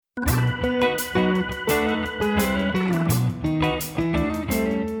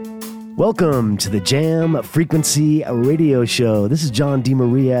Welcome to the Jam Frequency Radio Show. This is John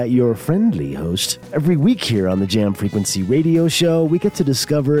DiMaria, your friendly host. Every week here on the Jam Frequency Radio Show, we get to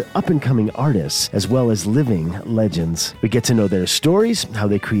discover up-and-coming artists as well as living legends. We get to know their stories, how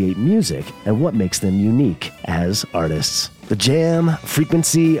they create music, and what makes them unique as artists. The Jam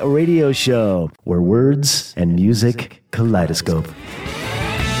Frequency Radio Show, where words and music kaleidoscope.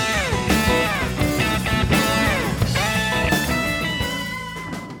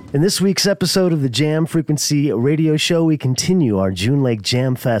 In this week's episode of the Jam Frequency Radio Show, we continue our June Lake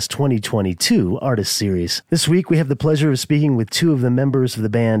Jam Fest 2022 Artist Series. This week, we have the pleasure of speaking with two of the members of the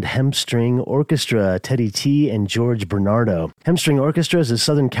band Hempstring Orchestra, Teddy T and George Bernardo. Hempstring Orchestra is a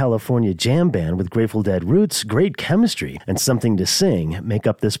Southern California jam band with Grateful Dead roots, great chemistry, and something to sing make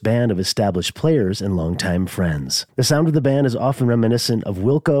up this band of established players and longtime friends. The sound of the band is often reminiscent of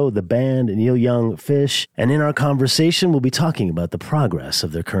Wilco, the band, Neil Young, Fish, and in our conversation, we'll be talking about the progress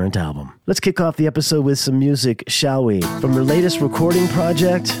of their current album. Let's kick off the episode with some music, shall we? From their latest recording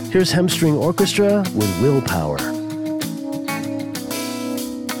project, here's Hempstring Orchestra with Willpower.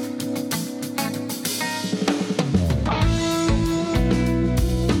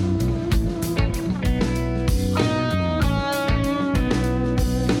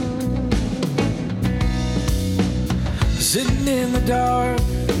 Sitting in the dark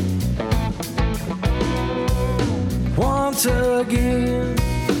once again,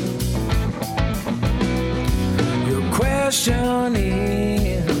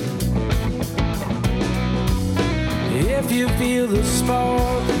 questioning if you feel the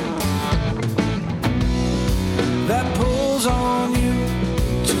spark that pulls on you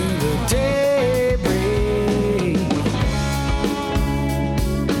to the daybreak.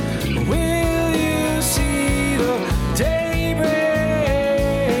 Will you see the daybreak?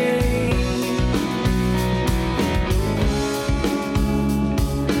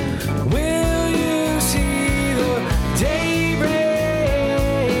 Will you see the daybreak?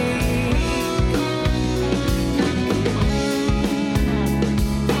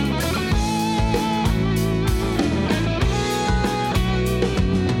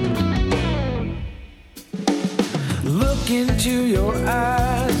 Look into your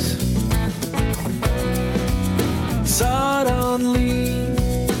eyes. Suddenly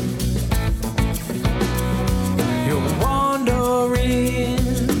you're wondering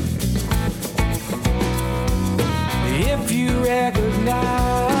if you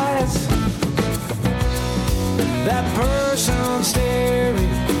recognize that person staring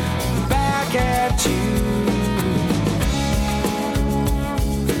back at you.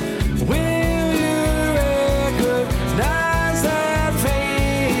 Will you recognize that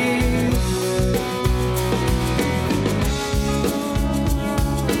face?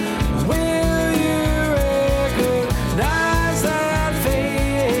 Will you recognize that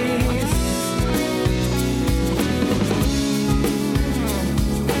face?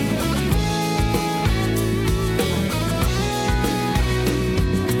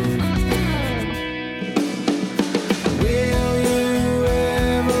 Will you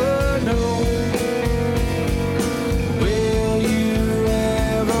ever know? Will you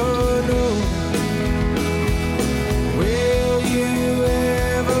ever know? Will you ever know? Will you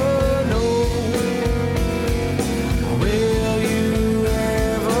ever know?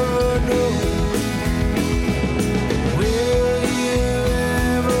 Will you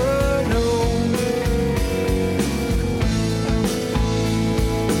ever know?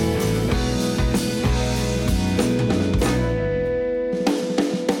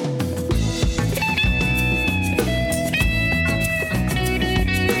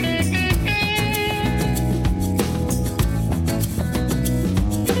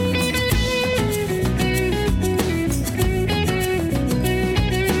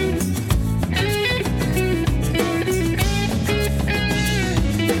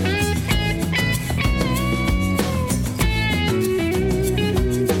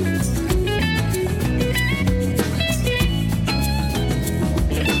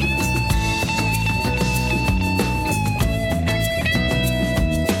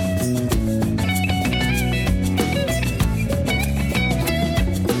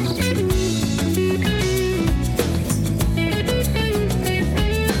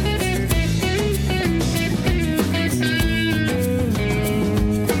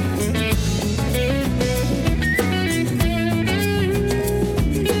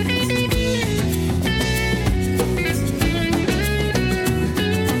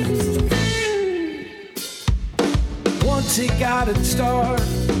 Once it got its start,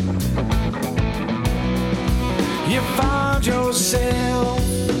 you found yourself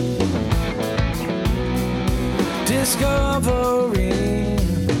discovering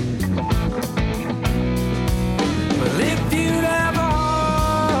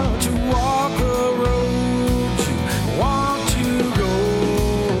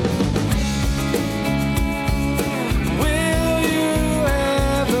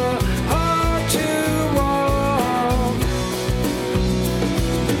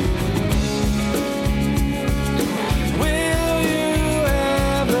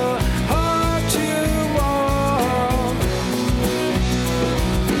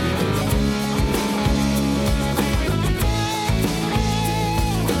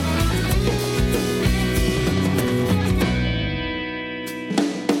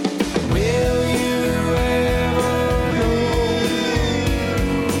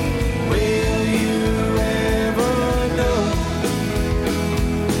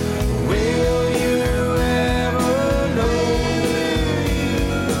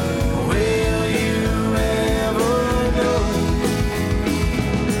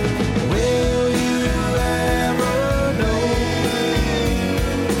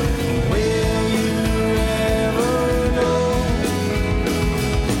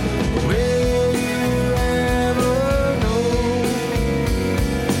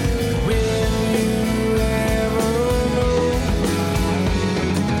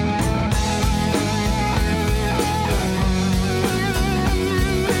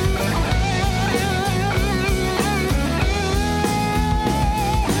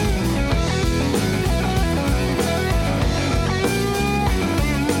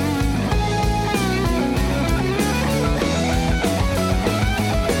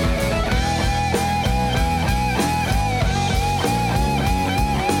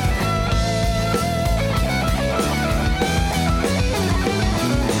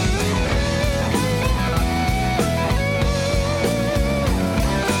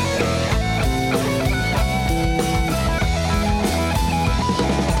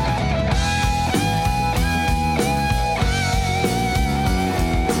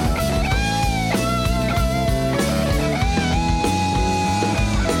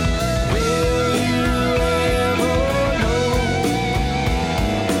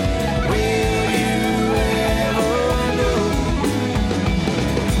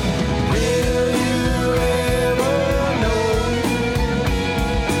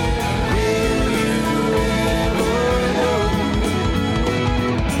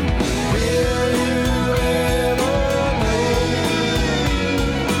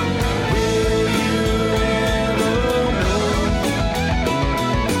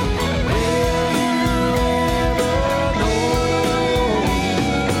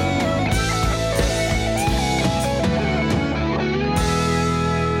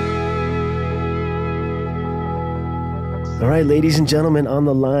right, ladies and gentlemen, on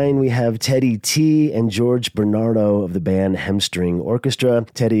the line we have Teddy T and George Bernardo of the band Hempstring Orchestra.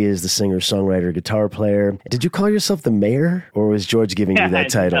 Teddy is the singer, songwriter, guitar player. Did you call yourself the mayor, or was George giving you that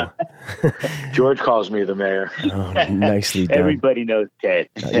title? George calls me the mayor. Oh, nicely done. Everybody knows Ted.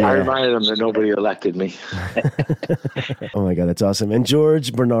 I reminded him that nobody elected me. Oh my God, that's awesome. And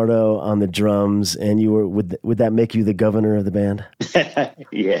George Bernardo on the drums, and you were would that make you the governor of the band?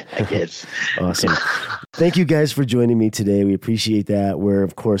 Yeah, I guess. Awesome. Thank you guys for joining me today. We appreciate that. We're,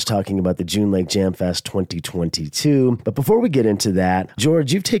 of course, talking about the June Lake Jam Fest 2022. But before we get into that,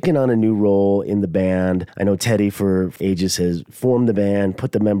 George, you've taken on a new role in the band. I know Teddy for ages has formed the band,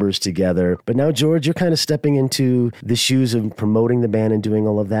 put the members together. But now, George, you're kind of stepping into the shoes of promoting the band and doing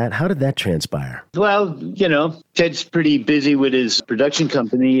all of that. How did that transpire? Well, Ted's pretty busy with his production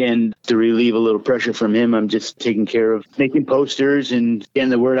company, and to relieve a little pressure from him, I'm just taking care of making posters and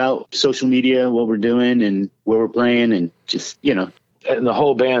getting the word out, social media, what we're doing and where we're playing, and just, And the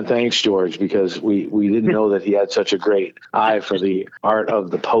whole band thanks George, because we didn't know that he had such a great eye for the art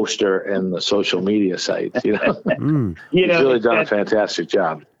of the poster and the social media sites. He's really done a fantastic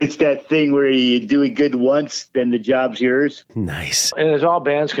job. It's that thing where you do it good once, then the job's yours. Nice. And as all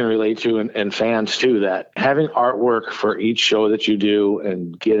bands can relate to, and fans too, that having artwork for each show that you do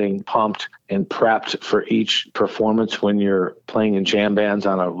and getting pumped and prepped for each performance when you're playing in jam bands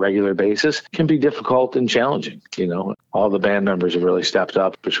on a regular basis can be difficult and challenging. All the band members have really stepped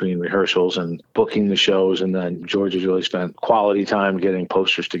up between rehearsals and booking the shows, and then George has really spent quality time getting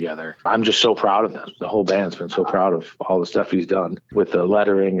posters together. I'm just so proud of them. The whole band's been so proud of all the stuff he's done with the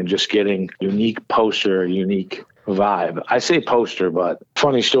lettering and just getting unique poster, unique vibe. I say poster, but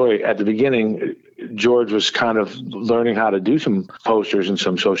funny story, at the beginning, George was kind of learning how to do some posters and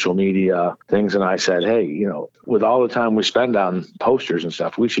some social media things. And I said, hey, with all the time we spend on posters and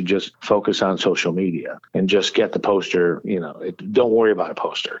stuff, we should just focus on social media and just get the poster, don't worry about a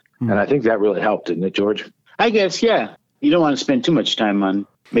poster. And I think that really helped, didn't it, George? I guess, yeah. You don't want to spend too much time on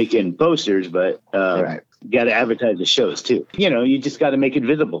making posters, but Right. you got to advertise the shows too. You just got to make it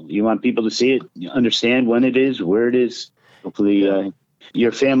visible. You want people to see it, you understand when it is, where it is. Hopefully,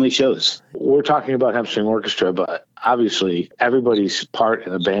 your family shows. We're talking about Hempstring Orchestra, but obviously everybody's part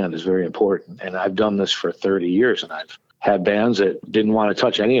in a band is very important. And I've done this for 30 years, and I've had bands that didn't want to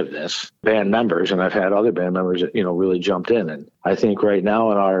touch any of this, band members, and I've had other band members that, really jumped in. And I think right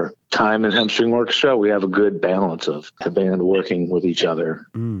now in our time in Hempstring Orchestra, we have a good balance of the band working with each other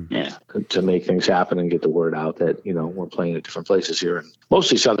to make things happen and get the word out that, we're playing at different places here, and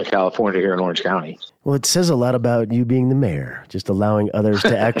mostly Southern California here in Orange County. Well, it says a lot about you being the mayor, just allowing others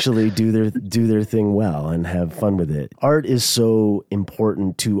to actually do their thing well and have fun with it. Art is so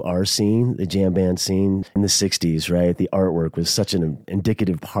important to our scene, the jam band scene in the 60s, right? The artwork was such an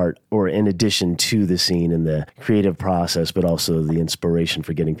indicative part, or in addition to the scene and the creative process, but also the inspiration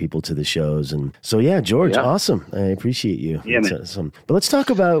for getting people to the shows. And so, yeah, George, awesome. I appreciate you. Yeah, That's man. awesome. But let's talk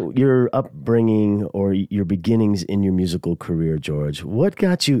about your upbringing or your beginnings in your musical career, George. What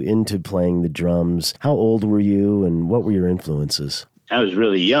got you into playing the drums? How old were you, and what were your influences? I was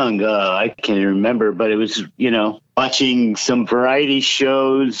really young. I can't remember, but it was, watching some variety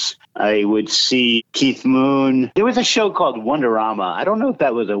shows. I would see Keith Moon. There was a show called Wonderama. I don't know if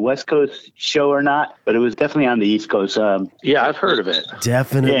that was a West Coast show or not, but it was definitely on the East Coast. Yeah, I've heard of it.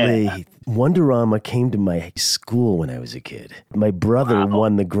 Definitely. Yeah. Wonderama came to my school when I was a kid. My brother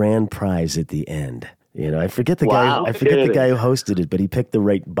won the grand prize at the end. I forget the guy. I forget the guy who hosted it, but he picked the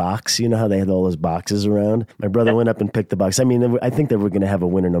right box. You know how they had all those boxes around. My brother went up and picked the box. I mean, I think they were going to have a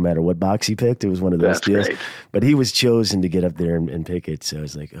winner no matter what box he picked. It was one of those deals. Great. But he was chosen to get up there and pick it. So I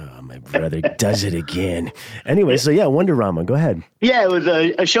was like, oh, my brother does it again. Anyway, so yeah, Wonderama. Go ahead. Yeah, it was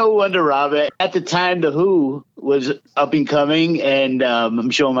a show, Wonderama. At the time, The Who was up and coming, and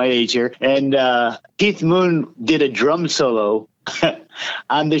I'm showing my age here. And Keith Moon did a drum solo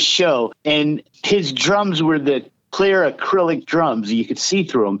on the show, and his drums were the clear acrylic drums. You could see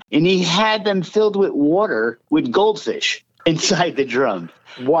through them, and he had them filled with water with goldfish inside the drums.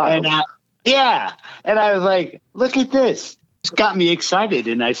 Wow. And and I was like, look at this. It's got me excited,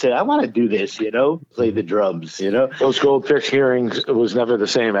 and I said, I want to do this, play the drums, Those goldfish hearings, it was never the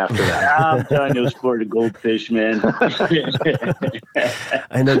same after that. I'm telling you, it was for the goldfish, man.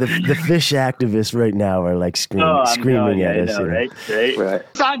 I know the fish activists right now are like screaming at us. Right?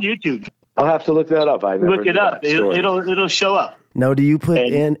 It's on YouTube. I'll have to look that up. I never Look it knew up. that story. It'll show up. Now, do you put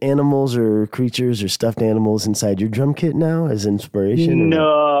animals or creatures or stuffed animals inside your drum kit now as inspiration?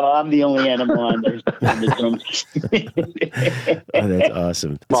 No, I'm the only animal on the drums. Oh, that's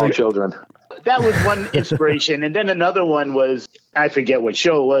awesome. Small children. that was one inspiration. And then another one was, I forget what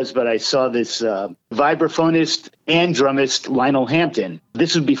show it was, but I saw this vibraphonist and drummist, Lionel Hampton.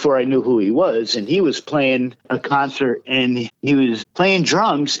 This was before I knew who he was. And he was playing a concert and he was playing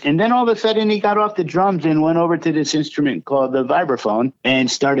drums. And then all of a sudden he got off the drums and went over to this instrument called the vibraphone and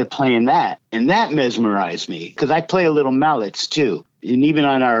started playing that. And that mesmerized me because I play a little mallets too. And even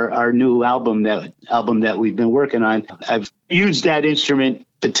on our new album that we've been working on, I've used that instrument,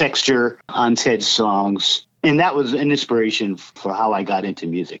 the texture on Ted's songs. And that was an inspiration for how I got into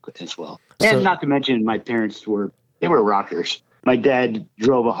music as well. And not to mention my parents were rockers. My dad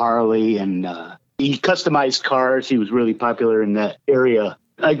drove a Harley and he customized cars. He was really popular in that area.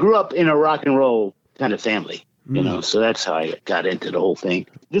 I grew up in a rock and roll kind of family, you know, so that's how I got into the whole thing.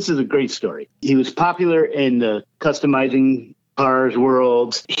 This is a great story. He was popular in the customizing cars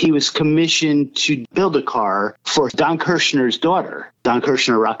world. He was commissioned to build a car for Don Kirshner's daughter, Don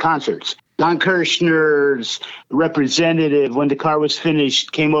Kirshner Rock Concerts. Don Kirshner's representative, when the car was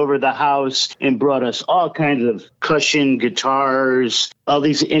finished, came over the house and brought us all kinds of cushion guitars, all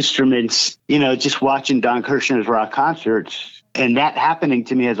these instruments, you know, just watching Don Kirshner's Rock Concerts. And that happening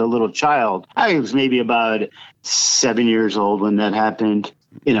to me as a little child. I was maybe about 7 years old when that happened.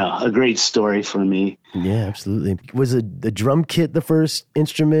 You know, a great story for me. Yeah, absolutely. Was the drum kit the first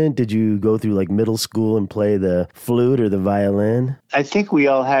instrument? Did you go through like middle school and play the flute or the violin? I think we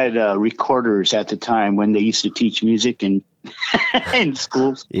all had recorders at the time when they used to teach music in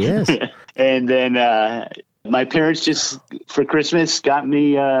schools. Yes. And then my parents just, for Christmas, got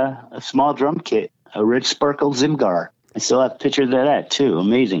me a small drum kit, a Red Sparkle Zimgar. I still have pictures of that too.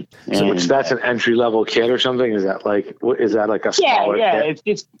 Amazing. So that's an entry level kit or something? Is that like a smaller kit? It's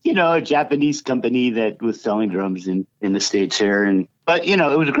just, you know, a Japanese company that was selling drums in the States here. But, you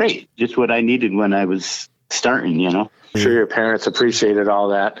know, it was great. Just what I needed when I was starting, you know. I'm sure your parents appreciated all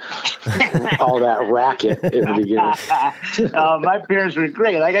that racket in the beginning. My parents were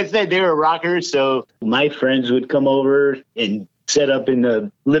great. Like I said, they were rockers. So my friends would come over and set up in the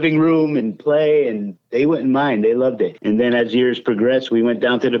living room and play, and they wouldn't mind. They loved it. And then as years progressed, we went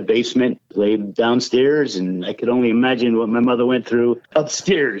down to the basement, played downstairs, and I could only imagine what my mother went through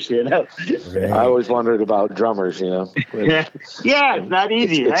upstairs, you know. Right. I always wondered about drummers, you know. Yeah, it's not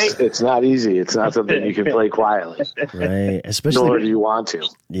easy, right? It's not easy. It's not something you can play quietly. Right. Especially, nor do you want to.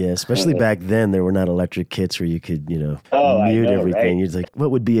 Yeah, especially back then, there were not electric kits where you could, you know, mute everything. Right? You're like, what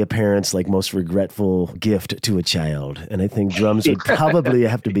would be a parent's like most regretful gift to a child? And I think drums would probably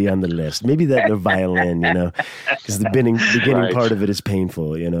have to be on the list. Maybe that or violin, you know, because the beginning right. part of it is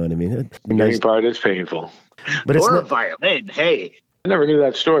painful. You know what I mean? The beginning part is painful. But it's or not a violin. Hey, I never knew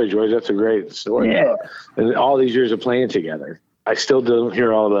that story, George. That's a great story. Yeah. And all these years of playing together, I still don't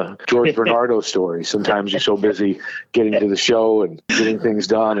hear all the George Bernardo stories. Sometimes you're so busy getting to the show and getting things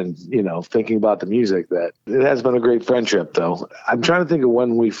done and, you know, thinking about the music that it has been a great friendship, though. I'm trying to think of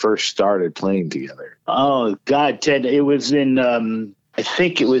when we first started playing together. Oh, God, Ted, it was in, I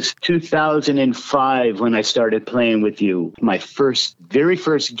think it was 2005 when I started playing with you. My very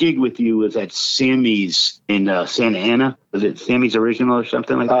first gig with you was at Sammy's in Santa Ana. Was it Sammy's Original or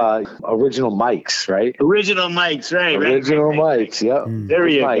something like that? Original Mics, right? Original Mics, right. Original Mics, yep. There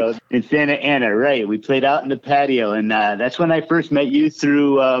you go. In Santa Ana, right. We played out in the patio, and that's when I first met you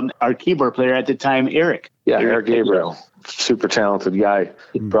through our keyboard player at the time, Eric. Yeah, Eric Gabriel. Super talented guy.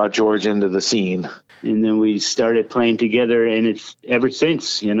 Brought George into the scene. And then we started playing together, and it's ever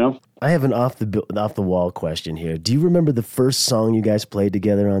since, you know. I have an off the wall question here. Do you remember the first song you guys played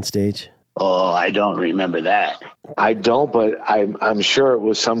together on stage? Oh, I don't remember that. I don't, but I'm sure it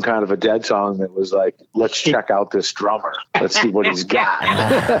was some kind of a Dead song that was like, let's check out this drummer. Let's see what he's got.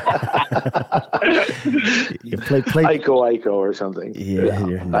 You play Ico or something. Yeah,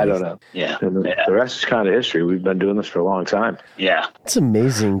 nice. I don't know. Yeah. The rest is kind of history. We've been doing this for a long time. Yeah. It's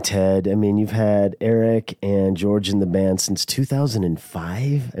amazing, Ted. I mean, you've had Eric and George in the band since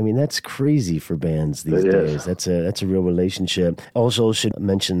 2005. I mean, that's crazy for bands these days. That's a real relationship. Also, should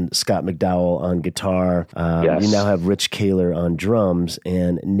mention Scott McDowell on guitar. Yes. You now have Rich Kaler on drums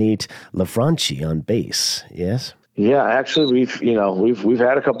and Nate LaFranchi on bass. Yes. Yeah, actually, we've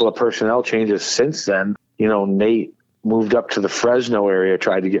had a couple of personnel changes since then. You know, Nate moved up to the Fresno area,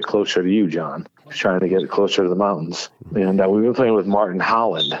 tried to get closer to you, John. He's trying to get closer to the mountains. And we've been playing with Martin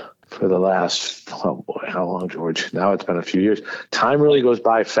Holland for the last, oh boy, how long, George? Now it's been a few years. Time really goes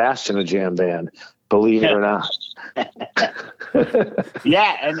by fast in a jam band, believe it or not.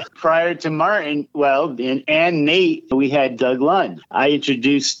 Yeah, and prior to Martin, and Nate, we had Doug Lund. I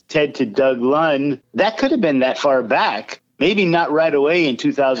introduced Ted to Doug Lund. That could have been that far back. Maybe not right away in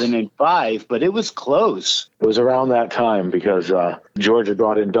 2005, but it was close. It was around that time because George had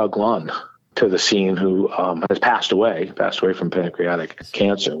brought in Doug Lund. to the scene who has passed away from pancreatic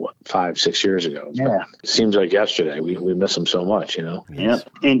cancer, 5-6 years ago. Yeah. It seems like yesterday. We miss him so much, you know? Yep.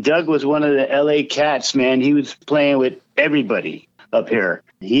 And Doug was one of the LA Cats, man. He was playing with everybody up here.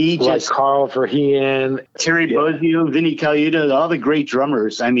 He Like just Carl Verheyen, Terry Bozzio, Vinny Colaiuta, all the great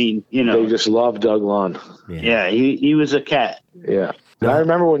drummers. I mean, you know. they just love Doug Lund. Yeah, he was a cat. Yeah. And I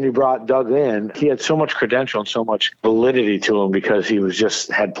remember when you brought Doug in, he had so much credential and so much validity to him because he was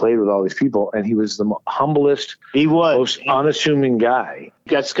had played with all these people, and he was the humblest, He was. most unassuming guy.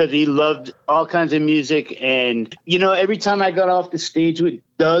 That's because he loved all kinds of music. And, you know, every time I got off the stage with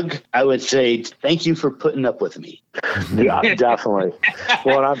Doug, I would say, thank you for putting up with me. Yeah, definitely.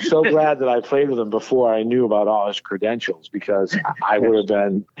 Well, and I'm so glad that I played with him before I knew about all his credentials, because I would have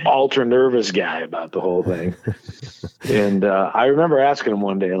been ultra nervous guy about the whole thing. And I remember asking him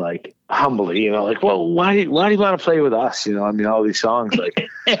one day, like, humbly, you know, like, well, why do you want to play with us? You know, I mean, all these songs, like,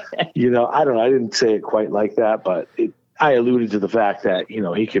 you know, I don't know. I didn't say it quite like that, but I alluded to the fact that, you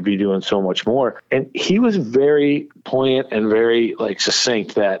know, he could be doing so much more. And he was very poignant and very, like,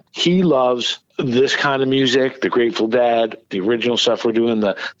 succinct that he loves this kind of music, the Grateful Dead, the original stuff we're doing,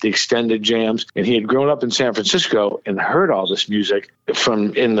 the extended jams. And he had grown up in San Francisco and heard all this music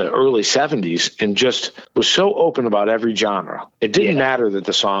from in the early 70s and just was so open about every genre. It didn't matter that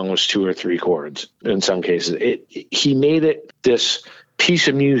the song was 2 or 3 chords in some cases. He made it this piece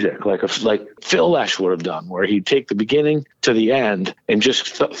of music like Phil Lesh would have done, where he'd take the beginning to the end and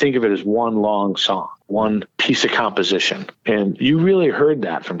just think of it as one long song, one piece of composition. And you really heard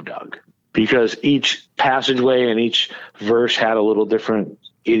that from Doug, because each passageway and each verse had a little different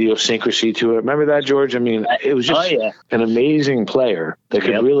idiosyncrasy to it. Remember that, George? I mean, it was just an amazing player that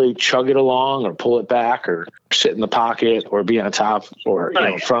could really chug it along or pull it back or sit in the pocket or be on top or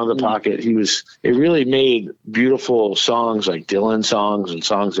in front of the pocket. It really made beautiful songs like Dylan songs and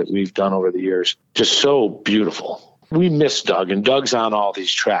songs that we've done over the years just so beautiful. We miss Doug, and Doug's on all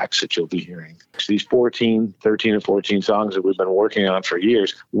these tracks that you'll be hearing. These 13 and 14 songs that we've been working on for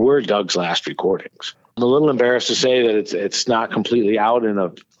years were Doug's last recordings. I'm a little embarrassed to say that it's not completely out in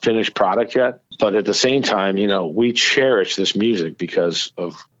a finished product yet, but at the same time, you know, we cherish this music because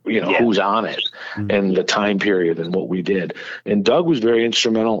of, you know, who's on it and the time period and what we did. And Doug was very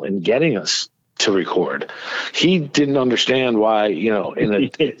instrumental in getting us to record. He didn't understand why, you know, in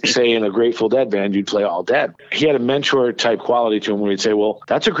a Grateful Dead band, you'd play all Dead. He had a mentor type quality to him where he'd say, well,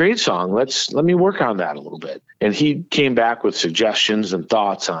 that's a great song. Let me work on that a little bit. And he came back with suggestions and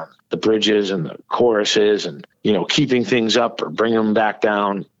thoughts on the bridges and the choruses and, you know, keeping things up or bringing them back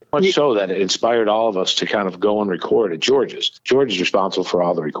down. Much so that it inspired all of us to kind of go and record at George's. George is responsible for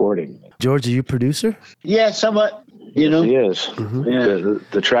all the recording. George, are you a producer? Yeah, somewhat. You know, he is. Yeah.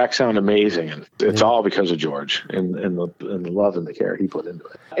 The tracks sound amazing, and it's all because of George and the love and the care he put into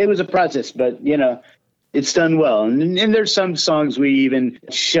it. It was a process, but you know, it's done well. And there's some songs we even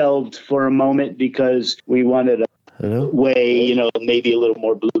shelved for a moment because we wanted a way, you know, maybe a little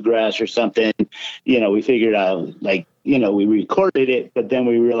more bluegrass or something. You know, we figured out, like, you know, we recorded it, but then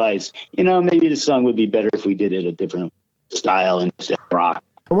we realized, you know, maybe the song would be better if we did it a different style instead of rock.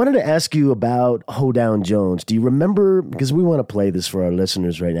 I wanted to ask you about Hoedown Jones. Do you remember, because we want to play this for our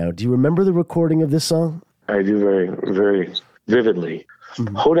listeners right now, do you remember the recording of this song? I do very, very vividly.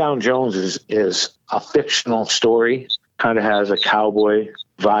 Hoedown Jones is a fictional story, kind of has a cowboy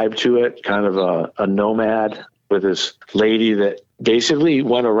vibe to it, kind of a nomad with his lady that basically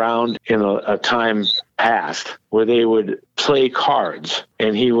went around in a time past where they would play cards,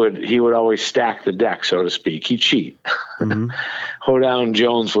 and he would always stack the deck, so to speak. He'd cheat. Hoedown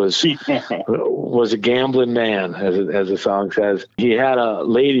Jones was a gambling man, as the song says. He had a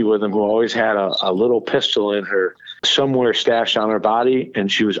lady with him who always had a little pistol in her somewhere stashed on her body, and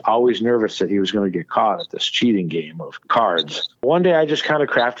she was always nervous that he was going to get caught at this cheating game of cards. One day I just kind of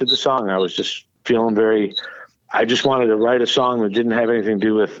crafted the song. I was just feeling I just wanted to write a song that didn't have anything to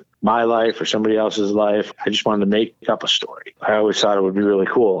do with my life or somebody else's life. I just wanted to make up a story. I always thought it would be really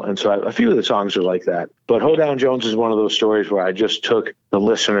cool. And so a few of the songs are like that. But Hoedown Jones is one of those stories where I just took the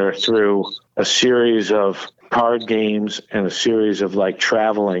listener through a series of card games and a series of like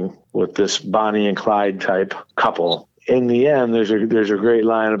traveling with this Bonnie and Clyde type couple. In the end, there's a great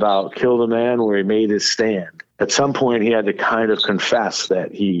line about kill the man where he made his stand. At some point, he had to kind of confess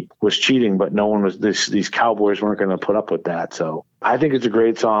that he was cheating, but no one was. These cowboys weren't going to put up with that. So I think it's a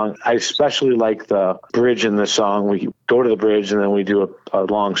great song. I especially like the bridge in this song. We go to the bridge and then we do a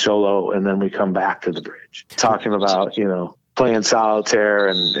long solo, and then we come back to the bridge, talking about, you know, playing solitaire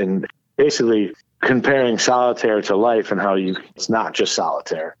and basically comparing solitaire to life and how it's not just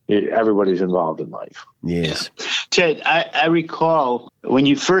solitaire. Everybody's involved in life. Yes. Ted, I recall when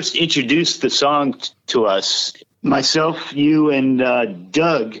you first introduced the song to us, myself, you, and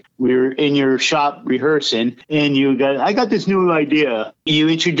Doug, we were in your shop rehearsing, and I got this new idea. You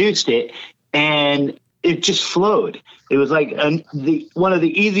introduced it, and it just flowed. It was like one of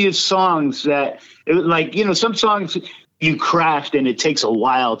the easiest songs that, it was like, some songs you craft and it takes a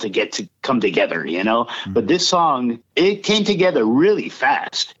while to come together, Mm-hmm. But this song, it came together really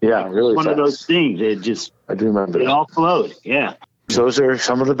fast. Yeah, really one fast. Of those things. I do remember it that. all flowed. Yeah. Those are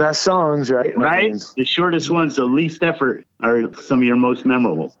some of the best songs, right? Right? The shortest ones, the least effort, are some of your most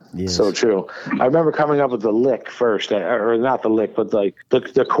memorable. Yes. So true. I remember coming up with the lick first, or not the lick, but like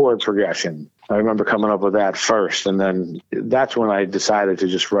the chord progression. I remember coming up with that first, and then that's when I decided to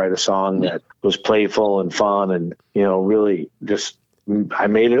just write a song that was playful and fun, and really just I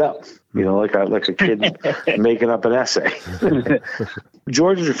made it up. Like a kid making up an essay.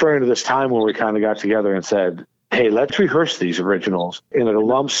 George is referring to this time when we kind of got together and said, hey, let's rehearse these originals in a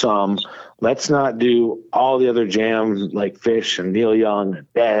lump sum. Let's not do all the other jam like Fish and Neil Young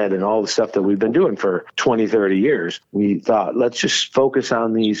and Dead and all the stuff that we've been doing for 20, 30 years. We thought, let's just focus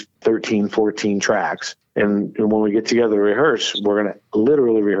on these 13, 14 tracks. And when we get together to rehearse, we're going to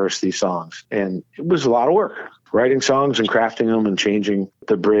literally rehearse these songs. And it was a lot of work. Writing songs and crafting them and changing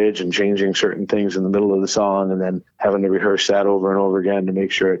the bridge and changing certain things in the middle of the song and then having to rehearse that over and over again to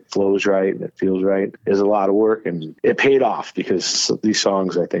make sure it flows right and it feels right is a lot of work. And it paid off because these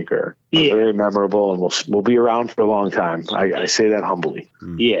songs, I think, are very memorable and will be around for a long time. I say that humbly.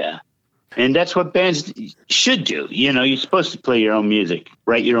 Yeah. And that's what bands should do. You're supposed to play your own music,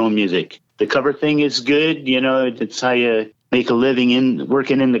 write your own music. The cover thing is good. It's how you make a living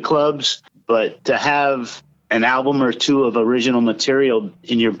working in the clubs. But to have an album or two of original material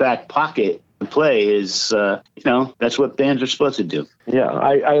in your back pocket to play is, that's what bands are supposed to do. Yeah,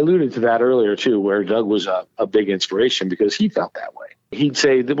 I alluded to that earlier, too, where Doug was a big inspiration because he felt that way. He'd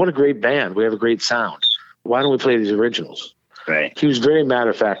say, what a great band. We have a great sound. Why don't we play these originals? Right. He was very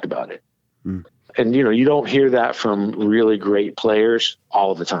matter of fact about it. And, you don't hear that from really great players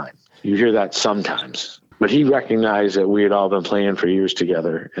all the time. You hear that sometimes. But he recognized that we had all been playing for years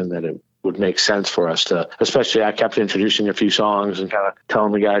together and that it would make sense for us to, especially I kept introducing a few songs and kind of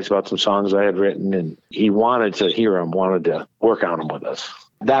telling the guys about some songs I had written, and he wanted to hear them, wanted to work on them with us.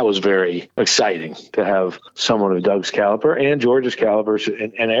 That was very exciting to have someone of Doug's caliber and George's caliber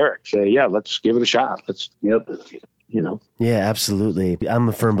and Eric say, yeah, let's give it a shot. Yeah, absolutely. I'm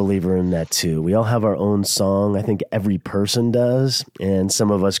a firm believer in that too. We all have our own song. I think every person does. And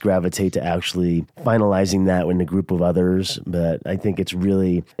some of us gravitate to actually finalizing that in a group of others. But I think it's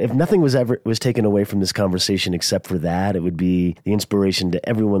really, if nothing was taken away from this conversation except for that, it would be the inspiration to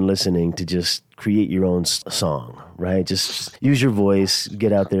everyone listening to just create your own song, right? Just use your voice,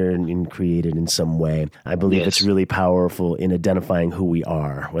 get out there and create it in some way. I believe it's really powerful in identifying who we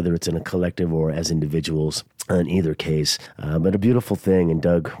are, whether it's in a collective or as individuals in either case. But a beautiful thing. And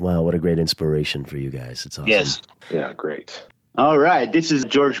Doug, wow, what a great inspiration for you guys. It's awesome. Yes. Yeah, great. All right. This is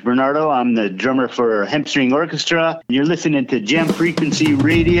George Bernardo. I'm the drummer for Hempstring Orchestra. You're listening to Jam Frequency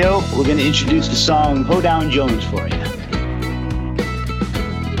Radio. We're going to introduce the song Hoedown Jones for you.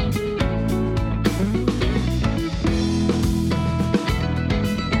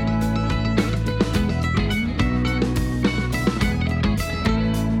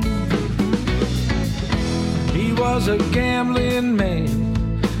 Was a gambling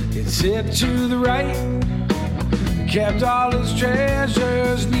man, he'd sit to the right, kept all his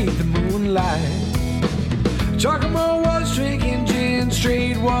treasures neath the moonlight. Giacomo was drinking gin,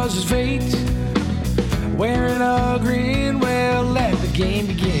 straight was his fate, wearing a grin, well, let the game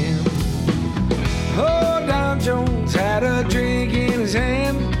begin. Hoedown Jones had a drink in his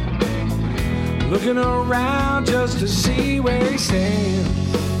hand, looking around just to see where he stands.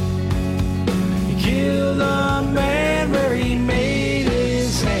 Killed a man where he made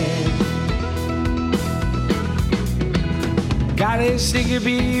his stand. Got his sneaker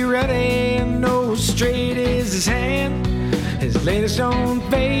bee ready and no straight is his hand. His latest stone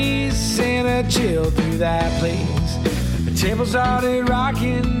face and a chill through that place. The table started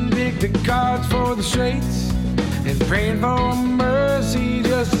rocking, picked the cards for the straights, and praying for mercy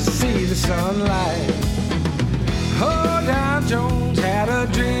just to see the sunlight. Hoedown Jones had a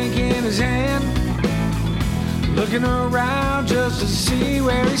drink in his hand, looking around just to see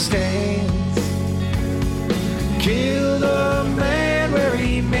where he stands. Killed a man where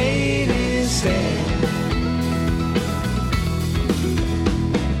he made his stand.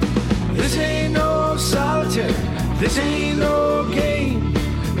 This ain't no solitaire, this ain't no game.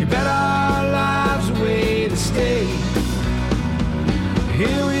 You bet our lives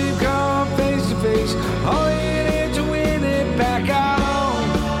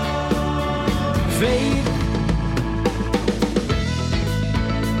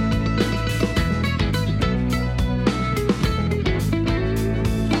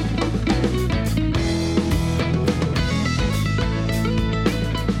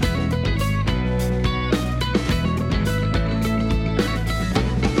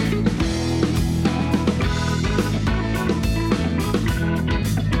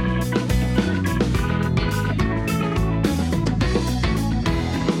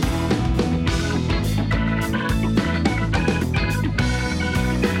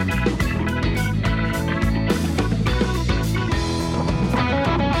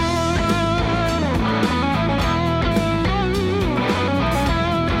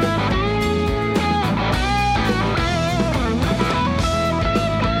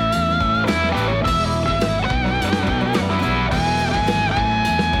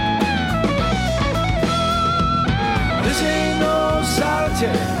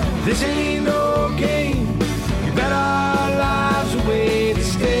tell you, this ain't no game. You bet our lives are way to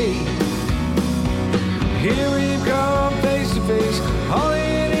stay. Here we come face to face, all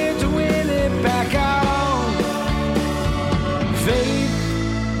in it to win it back out.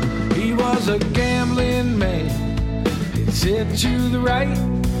 Faith, he was a gambling man. He'd sit to the right,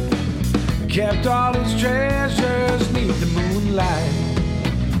 kept all his treasures neath the moonlight.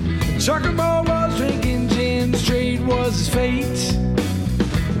 Chuckable was drinking gin, straight was his fate.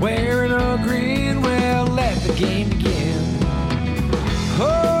 Wearing a grin, well, let the game begin.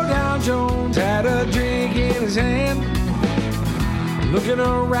 Hold down, Jones had a drink in his hand, looking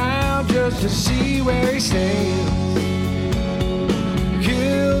around just to see where he stands.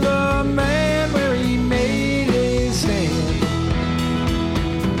 Kill the man where he made his stand.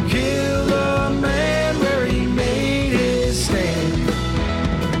 Kill the man where he made his stand.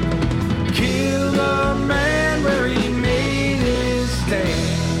 Kill the man where he made his stand.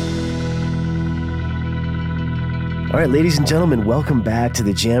 All right, ladies and gentlemen, welcome back to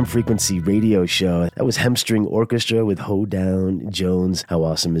the Jam Frequency Radio Show. That was Hempstring Orchestra with Hoedown Jones. How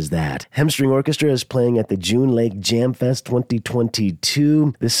awesome is that? Hempstring Orchestra is playing at the June Lake Jam Fest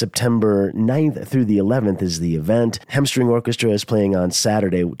 2022. This September 9th through the 11th is the event. Hempstring Orchestra is playing on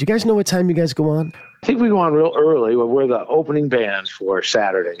Saturday. Do you guys know what time you guys go on? I think we go on real early. We're the opening band for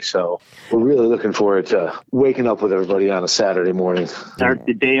Saturday, so we're really looking forward to waking up with everybody on a Saturday morning. Start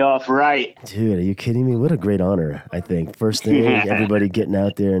the day off right. Dude, are you kidding me? What a great honor, I think. First thing, everybody getting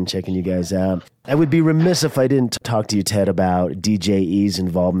out there and checking you guys out. I would be remiss if I didn't talk to you, Ted, about DJE's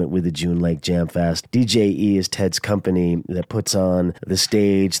involvement with the June Lake Jam Fest. DJE is Ted's company that puts on the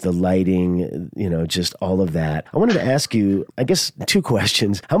stage, the lighting, just all of that. I wanted to ask you, I guess, 2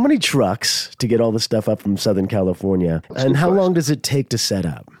 questions. How many trucks to get all the stuff up from Southern California? And how long does it take to set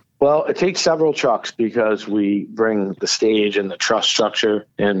up? Well, it takes several trucks because we bring the stage and the truss structure,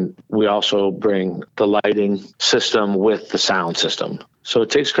 and we also bring the lighting system with the sound system. So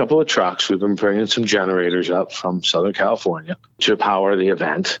it takes a couple of trucks. We've been bringing some generators up from Southern California to power the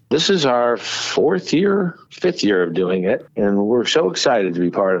event. This is our 5th year of doing it, and we're so excited to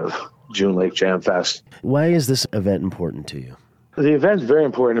be part of June Lake Jam Fest. Why is this event important to you? The event's very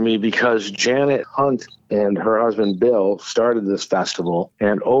important to me because Janet Hunt and her husband Bill started this festival.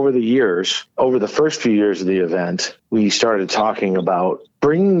 And over the first few years of the event, we started talking about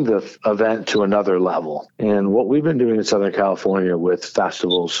bringing the event to another level. And what we've been doing in Southern California with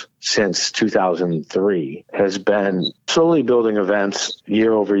festivals since 2003 has been slowly building events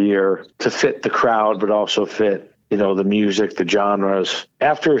year over year to fit the crowd, but also fit the music, the genres.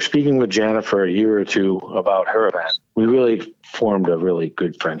 After speaking with Janet for a year or two about her event, we really formed a really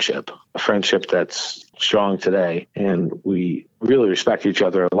good friendship, a friendship that's strong today, and we really respect each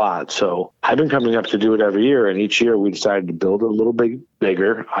other a lot. So I've been coming up to do it every year, and each year we decided to build it a little bit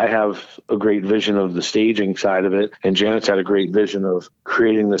bigger. I have a great vision of the staging side of it, and Janet's had a great vision of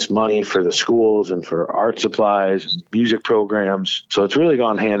creating this money for the schools and for art supplies and music programs. So it's really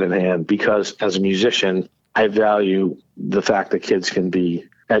gone hand in hand because as a musician, I value the fact that kids can be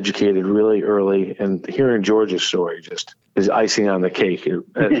educated really early, and hearing George's story just is icing on the cake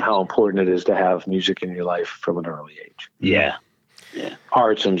and how important it is to have music in your life from an early age. Yeah.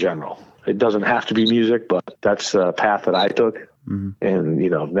 Arts in general. It doesn't have to be music, but that's the path that I took, and,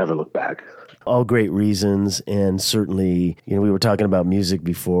 never look back. All great reasons, and certainly, we were talking about music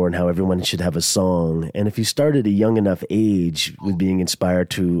before and how everyone should have a song. And if you start at a young enough age with being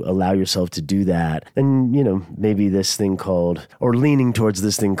inspired to allow yourself to do that, then, maybe this thing called, or leaning towards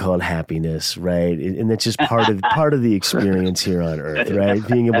this thing called happiness, right? And that's just part of the experience here on Earth, right?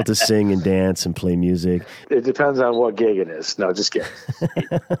 Being able to sing and dance and play music. It depends on what gig it is. No, just kidding.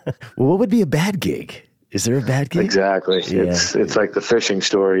 Well, what would be a bad gig? Is there a bad gig? Exactly. Yeah. It's like the fishing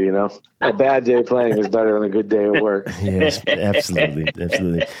story, A bad day playing is better than a good day at work. Yes, absolutely.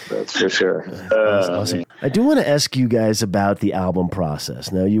 That's for sure. Awesome. I do want to ask you guys about the album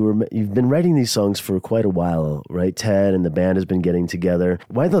process. Now, you've been writing these songs for quite a while, right, Ted? And the band has been getting together.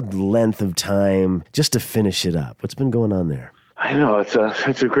 Why the length of time just to finish it up? What's been going on there? I know. It's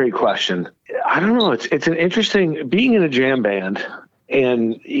a great question. I don't know. It's an interesting, being in a jam band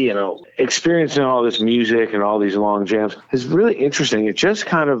and, experiencing all this music and all these long jams is really interesting. It's just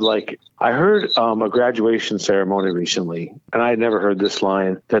kind of like, I heard a graduation ceremony recently, and I had never heard this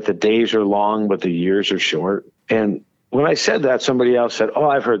line, that the days are long, but the years are short. And when I said that, somebody else said, oh,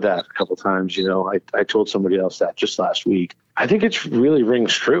 I've heard that a couple times. I told somebody else that just last week. I think it really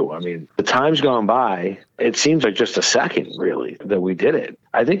rings true. I mean, the time's gone by. It seems like just a second, really, that we did it.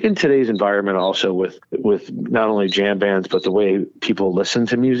 I think in today's environment also with not only jam bands, but the way people listen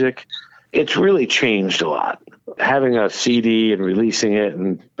to music, it's really changed a lot. Having a CD and releasing it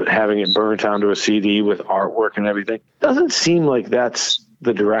and having it burnt onto a CD with artwork and everything doesn't seem like that's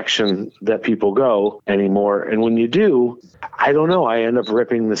the direction that people go anymore. And when you do, I don't know, I end up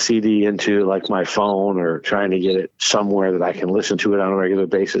ripping the CD into like my phone or trying to get it somewhere that I can listen to it on a regular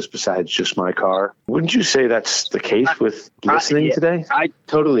basis besides just my car. Wouldn't you say that's the case with listening today? I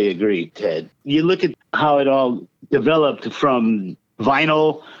totally agree, Ted. You look at how it all developed from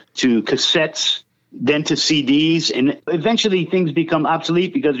vinyl to cassettes, then to CDs, and eventually things become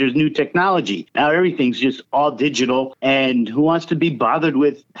obsolete because there's new technology. Now everything's just all digital, and who wants to be bothered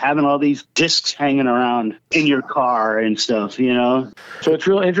with having all these discs hanging around in your car and stuff, you know? So it's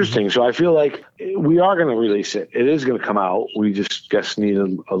real interesting. So I feel like we are going to release it. It is going to come out. We just need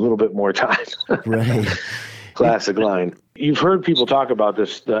a little bit more time. Right. Classic line. You've heard people talk about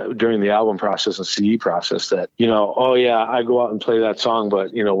this during the album process and CD process that, oh yeah, I go out and play that song,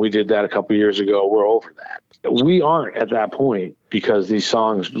 but we did that a couple years ago. We're over that. We aren't at that point because these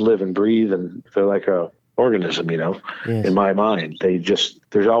songs live and breathe and they're like a organism, yes. In my mind.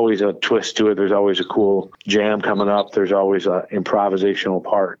 There's always a twist to it. There's always a cool jam coming up. There's always an improvisational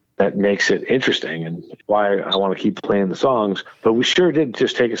part that makes it interesting and why I want to keep playing the songs. But we sure did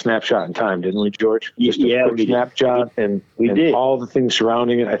just take a snapshot in time, didn't we, George? Just a quick snapshot and all the things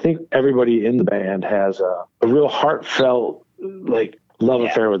surrounding it. I think everybody in the band has a real heartfelt love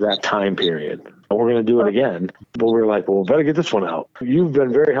affair with that time period. We're going to do it again, but we're like, well, we better get this one out. You've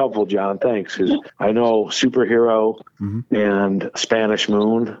been very helpful, John. Thanks. 'Cause I know Superhero and Spanish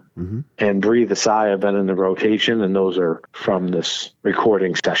Moon and Breathe a Sigh have been in the rotation, and those are from this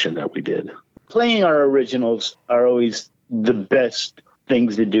recording session that we did. Playing our originals are always the best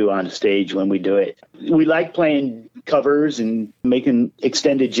things to do on stage when we do it. We like playing covers and making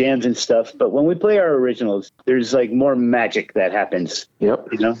extended jams and stuff, but when we play our originals, there's more magic that happens. Yep.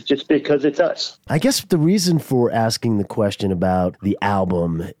 Just because it's us. I guess the reason for asking the question about the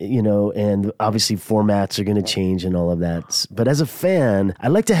album, and obviously formats are going to change and all of that, but as a fan, I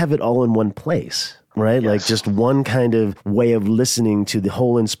like to have it all in one place. Right? Yes. Like just one kind of way of listening to the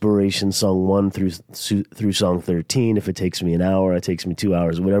whole inspiration, song 1 through song 13. If it takes me an hour, it takes me 2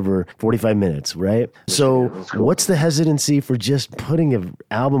 hours, whatever, 45 minutes, right? So cool. What's the hesitancy for just putting an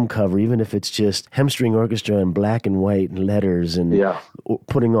album cover, even if it's just Hempstring Orchestra in black and white letters and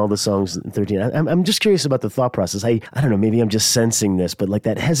putting all the songs in 13? I'm just curious about the thought process. I don't know, maybe I'm just sensing this, but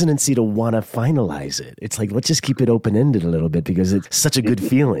that hesitancy to want to finalize it. It's let's just keep it open-ended a little bit because it's such a good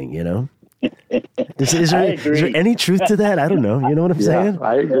feeling, Is there any truth to that? I don't know. You know what I'm saying?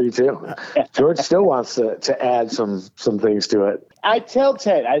 I agree too. George still wants to add some things to it. I tell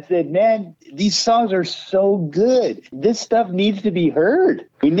Ted, I said, man, these songs are so good. This stuff needs to be heard.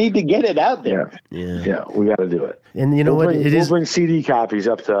 We need to get it out there. Yeah, we got to do it. And you know we'll bring CD copies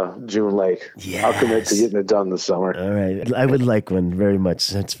up to June Lake. Yes. I'll commit to getting it done this summer. All right. I would like one very much.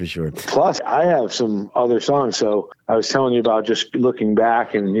 That's for sure. Plus, I have some other songs. So I was telling you about just looking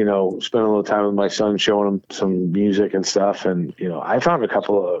back and, spending a little time with my son, showing him some music and stuff. And, I found a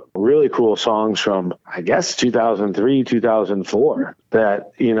couple of really cool songs from, I guess, 2003, 2004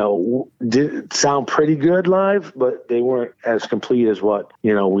 that, did sound pretty good live, but they weren't as complete as what,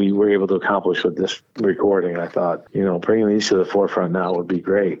 we were able to accomplish with this recording. I thought, bringing these to the forefront now would be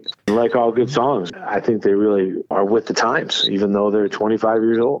great. Like all good songs, I think they really are with the times, even though they're 25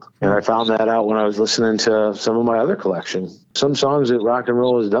 years old. And I found that out when I was listening to some of my other collection. Some songs that rock and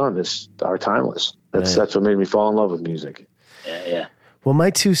roll has done are timeless. That's what made me fall in love with music. Yeah. Well,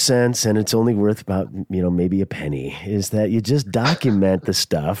 my 2 cents, and it's only worth about, maybe a penny, is that you just document the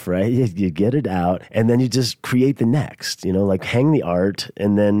stuff, right? You get it out, and then you just create the next, hang the art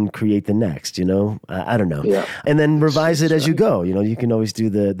and then create the next, I don't know. Yeah. And then revise it as you go. You can always do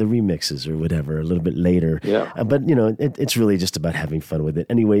the remixes or whatever a little bit later. Yeah. But, it's really just about having fun with it.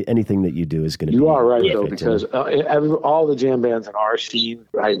 Anyway, anything that you do is going to be... You are right, though, because all the jam bands in our scene,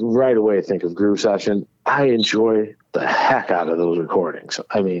 I right away think of Groove Session. I enjoy the heck out of those recordings.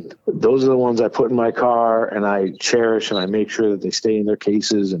 I mean, those are the ones I put in my car and I cherish and I make sure that they stay in their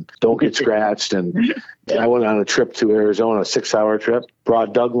cases and don't get scratched. And I went on a trip to Arizona, a 6-hour trip,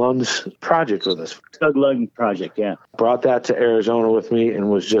 brought Doug Lund's project with us. Doug Lund project, yeah. Brought that to Arizona with me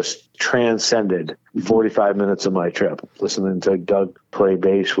and was just transcended 45 minutes of my trip, listening to Doug play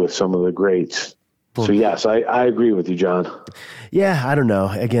bass with some of the greats. So yes, I agree with you, John. Yeah, I don't know.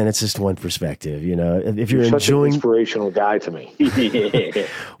 Again, it's just one perspective, you know. If you're such enjoying an inspirational guy to me.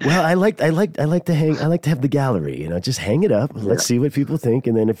 Well, I like to have the gallery, you know, just hang it up. Let's see what people think,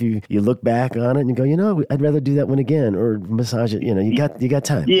 and then if you look back on it and you go, you know, I'd rather do that one again or massage it. You know, you got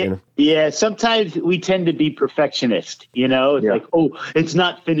time. Yeah, you know? yeah. Sometimes we tend to be perfectionist. You know, it's like, oh, it's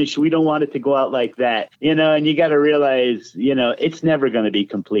not finished. We don't want it to go out like that. You know, and you got to realize, you know, it's never going to be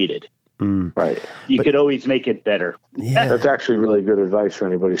completed. Right. You could always make it better. Yeah. That's actually really good advice for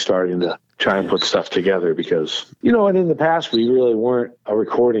anybody starting to try and put stuff together because, you know, and in the past, we really weren't a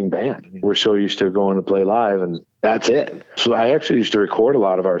recording band. We're so used to going to play live and that's it. So I actually used to record a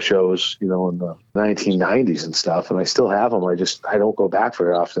lot of our shows, you know, in the 1990s and stuff, and I still have them. I don't go back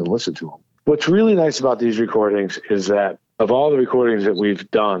very often and listen to them. What's really nice about these recordings is that of all the recordings that we've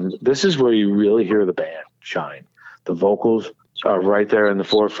done, this is where you really hear the band shine. The vocals are right there in the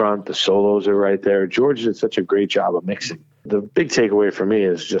forefront. The solos are right there. George did such a great job of mixing. The big takeaway for me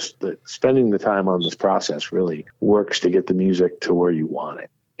is just that spending the time on this process really works to get the music to where you want it.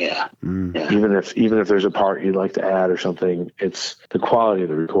 Yeah. Yeah. Even if there's a part you'd like to add or something, it's the quality of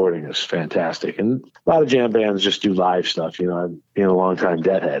the recording is fantastic. And a lot of jam bands just do live stuff. You know, I'm being a longtime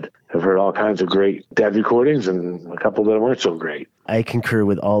Deadhead. I've heard all kinds of great Dead recordings and a couple that weren't so great. I concur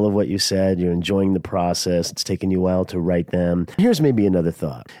with all of what you said. You're enjoying the process. It's taken you a while to write them. Here's maybe another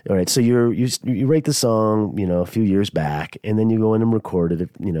thought. All right, so you write the song, you know, a few years back, and then you go in and record it,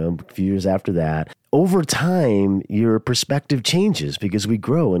 you know, a few years after that. Over time, your perspective changes because we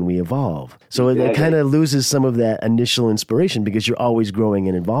grow and we evolve. So it kind of loses some of that initial inspiration because you're always growing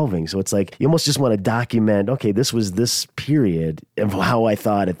and evolving. So it's like you almost just want to document, okay, this was this period of how I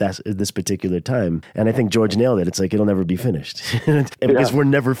thought at this particular time. And I think George nailed it. It's like it'll never be finished because we're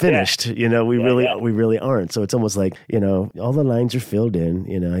never finished. You know, we really aren't. So it's almost like, you know, all the lines are filled in.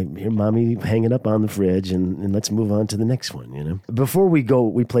 You know, I hear mommy hanging up on the fridge and let's move on to the next one, you know. Before we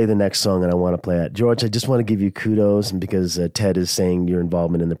play the next song and I want to play it. George, I just want to give you kudos, and because Ted is saying your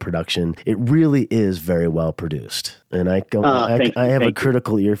involvement in the production, it really is very well produced. And I have a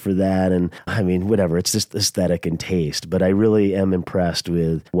critical ear for that. And I mean, whatever, it's just aesthetic and taste. But I really am impressed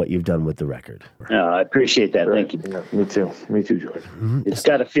with what you've done with the record. I appreciate that. Thank you. Yeah, me too, George. Mm-hmm. It's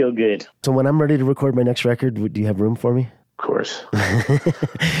got to feel good. So when I'm ready to record my next record, do you have room for me? Of course.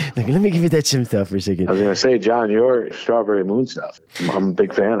 Let me give you that Jim stuff for a second. I was going to say, John, your Strawberry Moon stuff, I'm a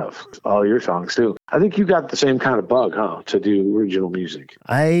big fan of. All your songs, too. I think you got the same kind of bug, huh, to do original music.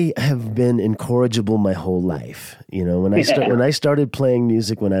 I have been incorrigible my whole life. You know, when I started playing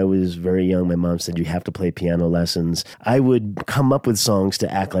music when I was very young, my mom said, you have to play piano lessons. I would come up with songs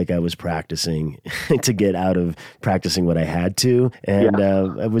to act like I was practicing to get out of practicing what I had to. And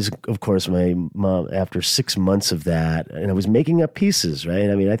I was, of course, my mom, after 6 months of that, and I was making up pieces, right?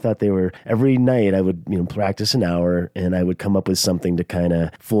 I mean, I thought they were, every night I would, you know, practice an hour and I would come up with something to kind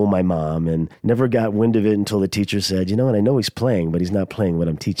of fool my mom, and never got wind of it until the teacher said, you know what, I know he's playing, but he's not playing what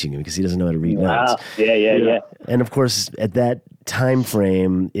I'm teaching him because he doesn't know how to read notes. Yeah. And of course, at that time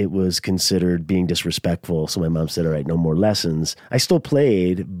frame, it was considered being disrespectful. So my mom said, all right, no more lessons. I still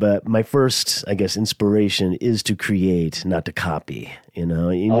played, but my first, I guess, inspiration is to create, not to copy. You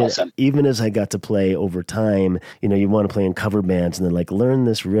know, even as I got to play over time, you know, you want to play in cover bands and then like, learn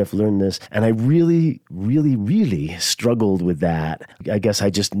this riff, learn this. And I really, really, really struggled with that. I guess I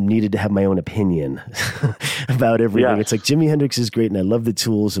just needed to have my own opinion about everything. It's like Jimi Hendrix is great and I love the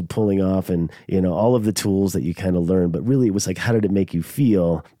tools of pulling off and, you know, all of the tools that you kind of learn. But really it was like, how did it make you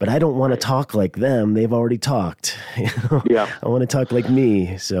feel? But I don't want to talk like them. They've already talked. You know? Yeah. I want to talk like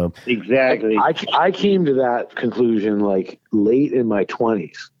me. So exactly. I came to that conclusion like late in my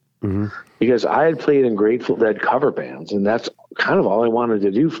 20s because I had played in Grateful Dead cover bands, and that's kind of all I wanted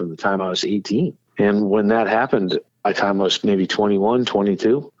to do from the time I was 18. And when that happened, by the time I was maybe 21,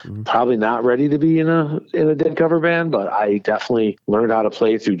 22, probably not ready to be in a Dead cover band, but I definitely learned how to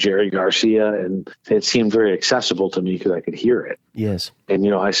play through Jerry Garcia, and it seemed very accessible to me because I could hear it. Yes. And, you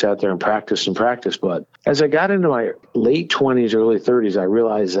know, I sat there and practiced, but as I got into my late 20s, early 30s, I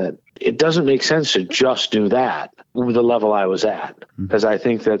realized that it doesn't make sense to just do that with the level I was at, because I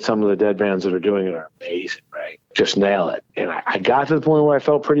think that some of the Dead bands that are doing it are amazing, right? Just nail it. And I got to the point where I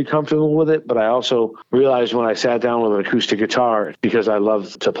felt pretty comfortable with it, but I also realized when I sat down with an acoustic guitar, because I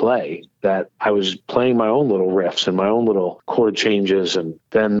love to play, that I was playing my own little riffs and my own little chord changes. And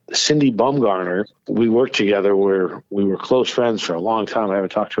then Cindy Bumgarner, we worked together where we were close friends for a long time. I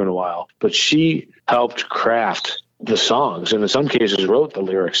haven't talked to her in a while, but she helped craft the songs, and in some cases wrote the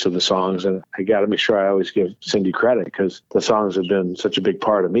lyrics to the songs. And I got to make sure I always give Cindy credit, because the songs have been such a big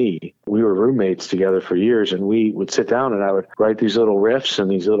part of me. We were roommates together for years, and we would sit down and I would write these little riffs and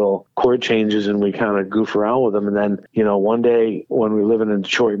these little chord changes, and we kind of goof around with them. And then, one day when we were living in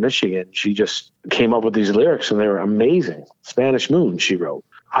Detroit, Michigan, she just came up with these lyrics, and they were amazing. Spanish Moon, she wrote.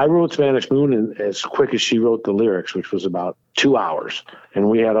 I wrote Spanish Moon as quick as she wrote the lyrics, which was about 2 hours. And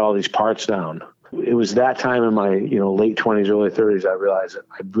we had all these parts down. It was that time in my, late 20s, early 30s, I realized that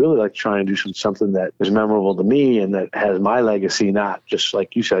I'd really like to try and do something that is memorable to me and that has my legacy, not just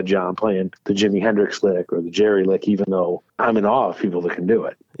like you said, John, playing the Jimi Hendrix lick or the Jerry lick, even though I'm in awe of people that can do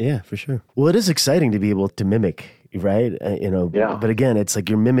it. Yeah, for sure. Well, it is exciting to be able to mimic, right? Yeah. But again, it's like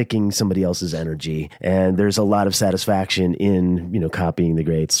you're mimicking somebody else's energy, and there's a lot of satisfaction in, copying the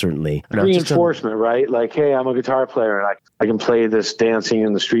greats, certainly. Reinforcement, right? Like, hey, I'm a guitar player and I can play this Dancing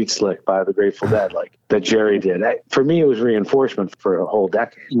in the Streets lick by the Grateful Dead, like that Jerry did. For me, it was reinforcement for a whole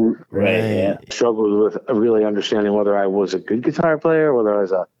decade. Right. Yeah. I struggled with really understanding whether I was a good guitar player, whether I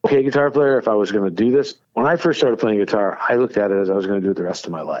was a okay guitar player, if I was going to do this. When I first started playing guitar, I looked at it as I was going to do it the rest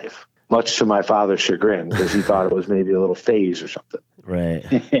of my life. Much to my father's chagrin, because he thought it was maybe a little phase or something. Right.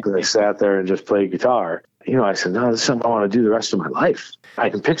 Because I sat there and just played guitar. I said, no, this is something I want to do the rest of my life. I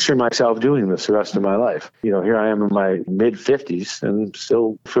can picture myself doing this the rest of my life. Here I am in my mid-50s and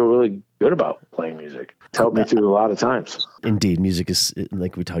still feel really good about playing music. It's helped me through a lot of times. Indeed, music is,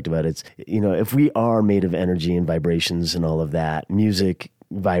 like we talked about, it's, if we are made of energy and vibrations and all of that, music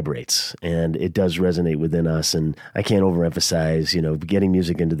vibrates and it does resonate within us. And I can't overemphasize, getting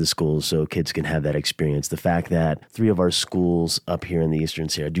music into the schools so kids can have that experience. The fact that 3 of our schools up here in the Eastern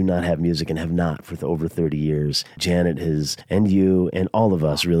Sierra do not have music and have not for over 30 years. Janet has, and you, and all of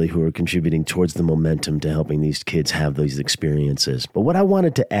us really who are contributing towards the momentum to helping these kids have those experiences. But what I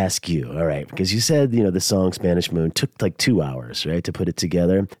wanted to ask you, all right, because you said, the song Spanish Moon took like 2 hours, right, to put it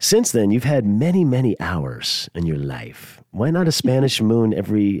together. Since then, you've had many, many hours in your life. Why not a Spanish Moon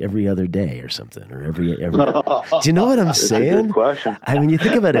every other day or something, or every do you know what I'm saying? That's a good question. I mean, you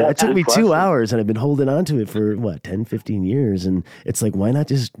think about it. It took me 2 hours, and I've been holding on to it for 10, 15 years, and it's like, why not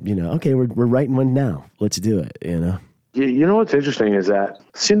just okay, we're writing one now. Let's do it. You know what's interesting is that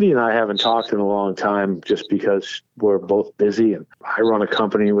Cindy and I haven't talked in a long time, just because we're both busy, and I run a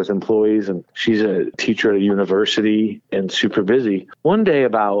company with employees and she's a teacher at a university and super busy. One day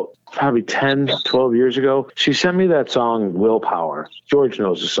about probably 10, 12 years ago, she sent me that song Willpower. George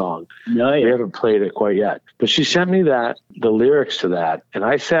knows the song. No, yeah. We haven't played it quite yet, but she sent me the lyrics to that. And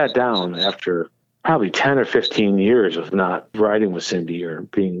I sat down after probably 10 or 15 years of not writing with Cindy or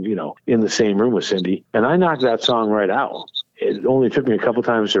being, in the same room with Cindy. And I knocked that song right out. It only took me a couple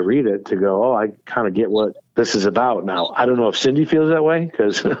times to read it to go, oh, I kind of get what this is about now. I don't know if Cindy feels that way,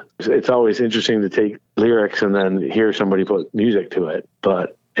 because it's always interesting to take lyrics and then hear somebody put music to it.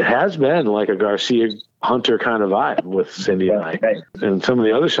 But it has been like a Garcia Hunter kind of vibe with Cindy and I. Right. And some of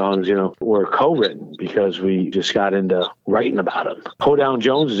the other songs, were co-written because we just got into writing about them. Ho Down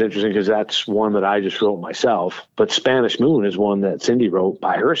Jones is interesting because that's one that I just wrote myself. But Spanish Moon is one that Cindy wrote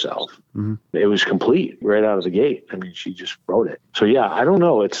by herself. Mm-hmm. It was complete right out of the gate. I mean, she just wrote it. So yeah, I don't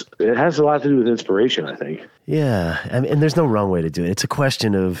know. It has a lot to do with inspiration, I think. Yeah. And there's no wrong way to do it. It's a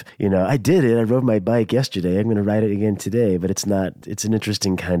question of, I did it. I rode my bike yesterday. I'm going to ride it again today. But it's an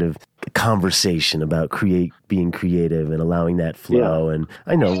interesting kind of conversation about being creative and allowing that flow. Yeah. And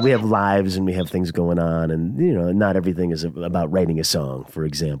I know we have lives and we have things going on, and not everything is about writing a song, for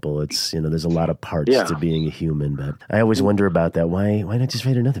example. It's there's a lot of parts to being a human, but I always wonder about that. Why not just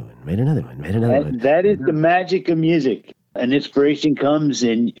write another one? That is the magic of music. An inspiration comes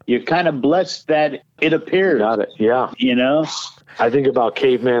and you're kind of blessed that it appears. Got it. Yeah. I think about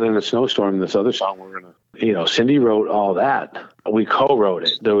Caveman in a Snowstorm, this other song we're going to, Cindy wrote all that. We co-wrote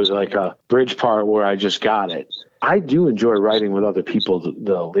it. There was like a bridge part where I just got it. I do enjoy writing with other people,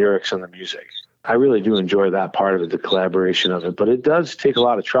 the lyrics and the music. I really do enjoy that part of it, the collaboration of it. But it does take a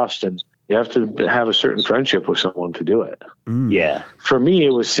lot of trust, and you have to have a certain friendship with someone to do it. Mm. Yeah. For me,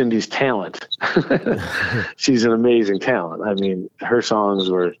 it was Cindy's talent. She's an amazing talent. I mean, her songs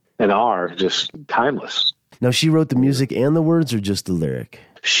were and are just timeless. Now, she wrote the music and the words, or just the lyric?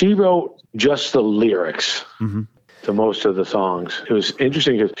 She wrote just the lyrics. Mm-hmm. To most of the songs. It was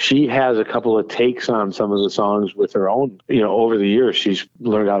interesting because she has a couple of takes on some of the songs with her own, over the years, she's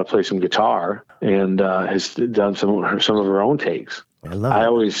learned how to play some guitar and has done some of her own takes. I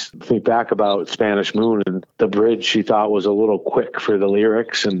always think back about Spanish Moon and the bridge she thought was a little quick for the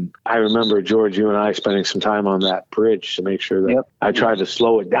lyrics. And I remember, George, you and I spending some time on that bridge to make sure that I tried to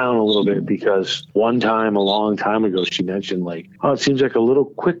slow it down a little bit, because one time, a long time ago, she mentioned it seems like a little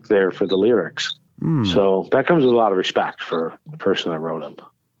quick there for the lyrics. So that comes with a lot of respect for the person that wrote them.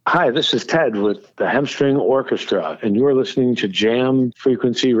 Hi, this is Ted with the Hempstring Orchestra, and you're listening to Jam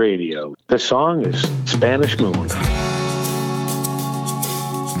Frequency Radio. The song is Spanish Moon.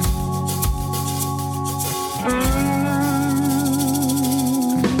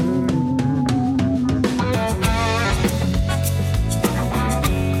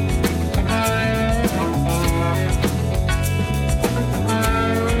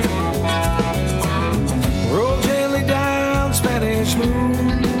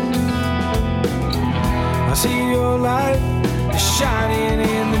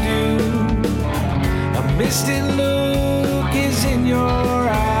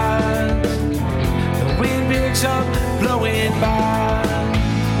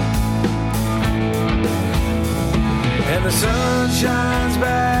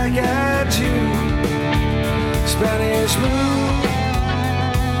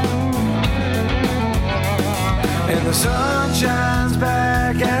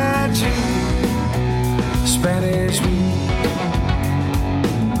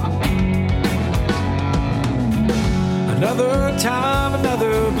 Another time,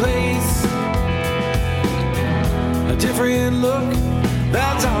 another place, a different look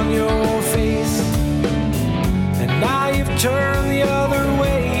that's on your face, and now you've turned the other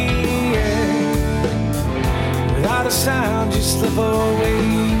way, yeah. Without a sound you slip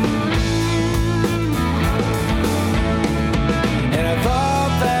away, and I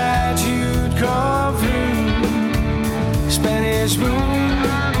thought that you'd come through Spanish Moon.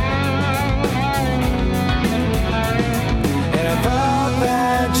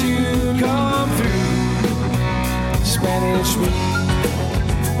 That you come through Spanish Moon.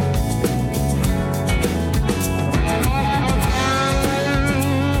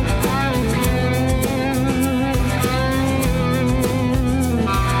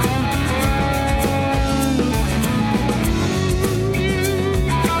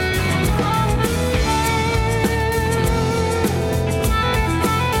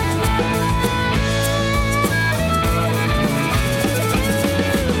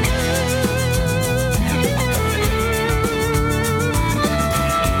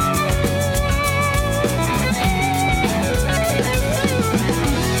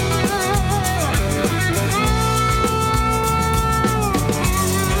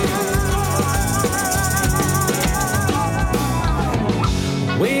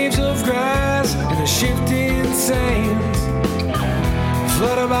 Shifting sands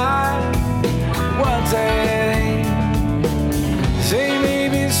flutter by, what's at aim? Say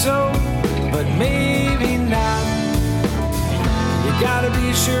maybe so, but maybe not. You gotta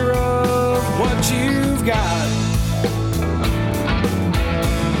be sure of what you've got.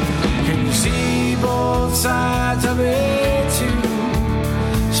 Can you see both sides of it too?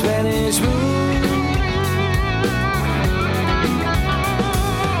 Spanish Moon.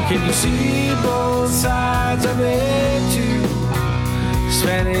 Can you see both sides of it too?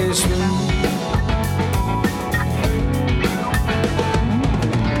 Spanish Moon.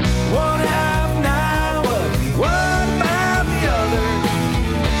 One half now, what about the other?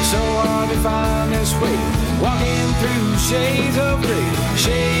 So hard to find this way, walking through shades of gray,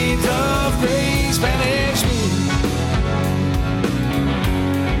 Spanish Moon.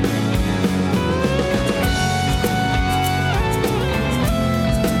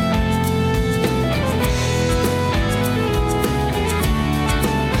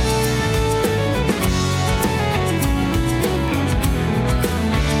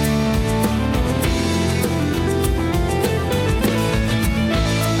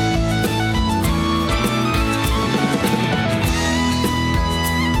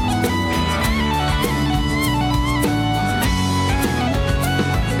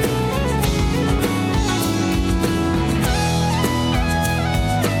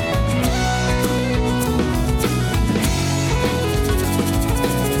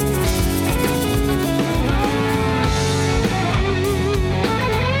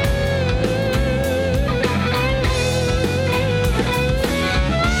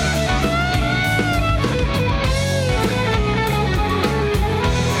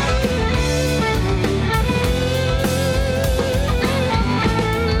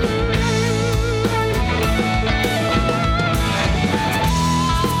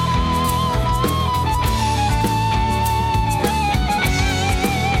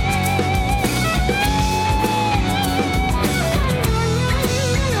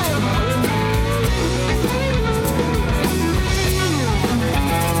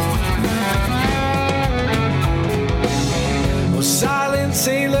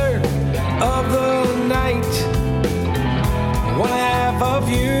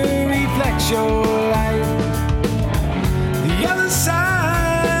 your life. The other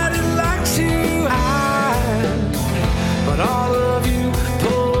side, it likes you high, but all of you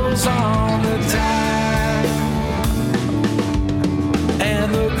pulls on the tide.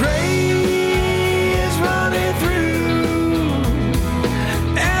 And the gray is running through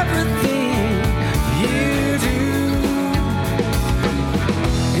everything you do.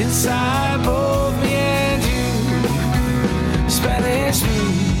 Inside both me and you, Spanish moon.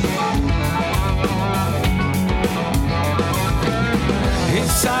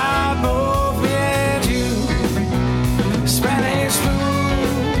 Inside both me and you, Spanish moon.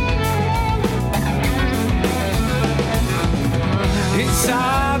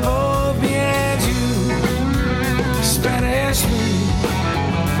 Inside both me and you, Spanish moon.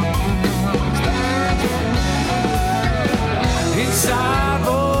 Inside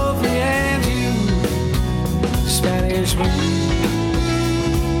both me and you, Spanish moon.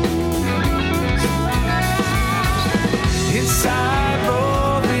 Inside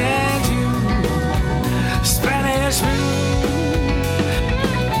both me and you, Spanish moon.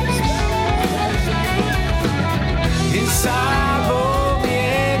 Inside both me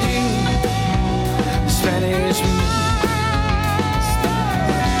and you, Spanish moon.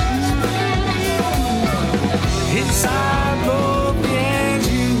 Inside both me and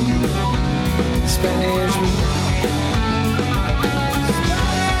you, Spanish moon.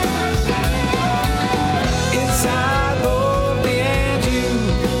 Inside both me and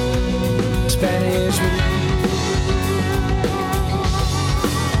you, Spanish moon.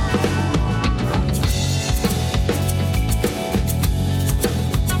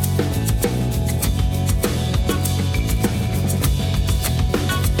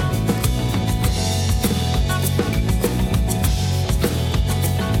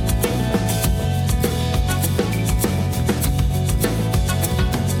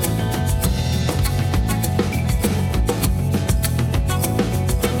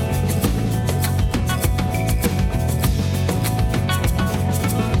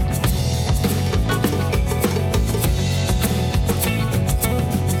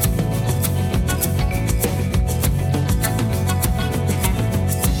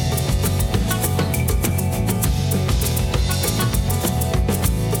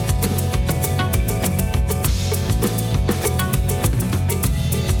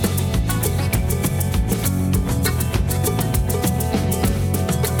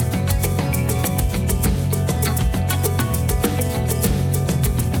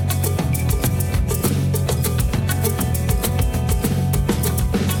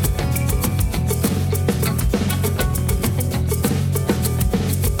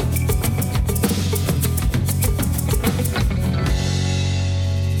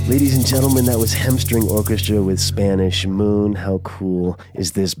 Ladies and gentlemen, that was Hempstring Orchestra with Spanish Moon. How cool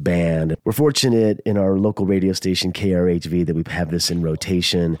is this band? We're fortunate in our local radio station, KRHV, that we have this in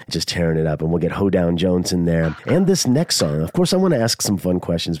rotation, just tearing it up. And we'll get Hoedown Jones in there. And this next song, of course, I want to ask some fun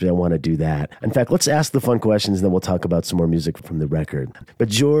questions, but I want to do that. In fact, let's ask the fun questions, and then we'll talk about some more music from the record. But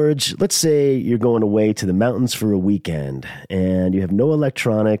George, let's say you're going away to the mountains for a weekend, and you have no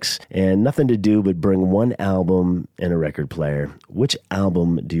electronics and nothing to do but bring one album and a record player. Which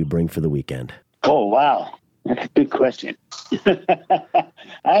album do you bring for the weekend? Oh, wow. That's a good question.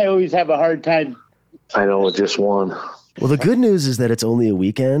 I always have a hard time. I know, just one. Well, the good news is that it's only a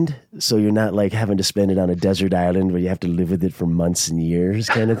weekend, so you're not like having to spend it on a desert island where you have to live with it for months and years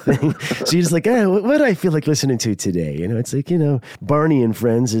kind of thing. So you're just like, what do I feel like listening to today? You know, it's like, Barney and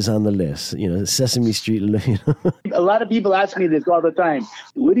Friends is on the list. Sesame Street. A lot of people ask me this all the time.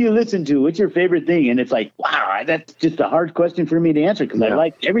 What do you listen to? What's your favorite thing? And it's like, wow, that's just a hard question for me to answer because I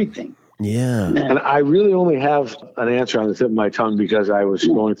like everything. Yeah. And I really only have an answer on the tip of my tongue because I was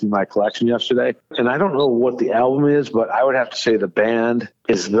going through my collection yesterday. And I don't know what the album is, but I would have to say the band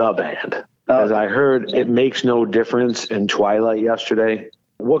is the band. As I heard It Makes No Difference in Twilight yesterday.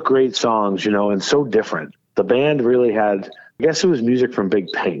 What great songs, and so different. The band really had, I guess it was music from Big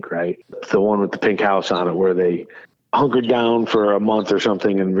Pink, right? The one with the pink house on it where they hunkered down for a month or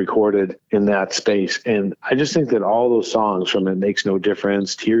something and recorded in that space. And I just think that all those songs from It Makes No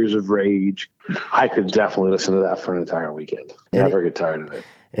Difference, Tears of Rage, I could definitely listen to that for an entire weekend. Never get tired of it.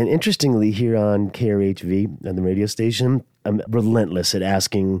 And interestingly, here on KRHV, on the radio station, I'm relentless at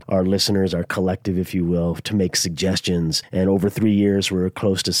asking our listeners, our collective, if you will, to make suggestions. And over 3 years, we're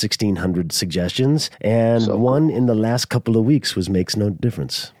close to 1,600 suggestions. And one in the last couple of weeks was Makes No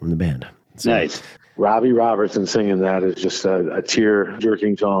Difference from the band. So, nice. Robbie Robertson singing that is just a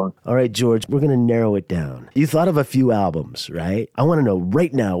tear-jerking song. All right, George, we're going to narrow it down. You thought of a few albums, right? I want to know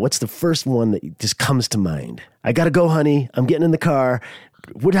right now, what's the first one that just comes to mind? I got to go, honey. I'm getting in the car.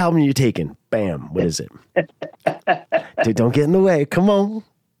 What album are you taking? Bam. What is it? Dude, don't get in the way. Come on.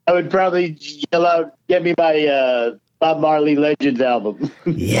 I would probably yell out, get me my Bob Marley Legends album.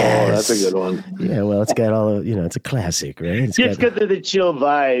 Yes. Oh, that's a good one. Yeah, well, it's got all of, it's a classic, right? It's Just got, because of the chill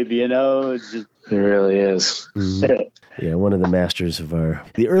vibe, It's just, It really is. yeah, one of the masters of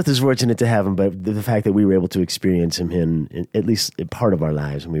the earth is fortunate to have him, but the fact that we were able to experience him in at least a part of our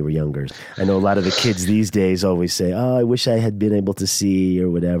lives when we were younger. I know a lot of the kids these days always say, oh, I wish I had been able to see or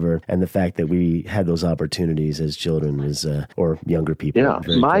whatever. And the fact that we had those opportunities as children is, or younger people. Yeah,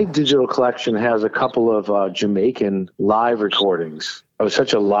 my cool. digital collection has a couple of Jamaican live recordings. I was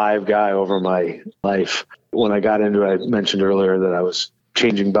such a live guy over my life. When I got into it, I mentioned earlier that I was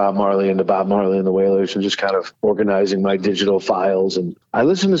changing Bob Marley into Bob Marley and the Wailers and just kind of organizing my digital files. And I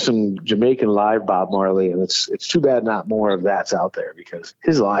listened to some Jamaican live Bob Marley, and it's too bad not more of that's out there because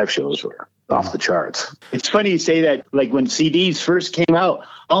his live shows were off the charts. It's funny you say that. Like when CDs first came out,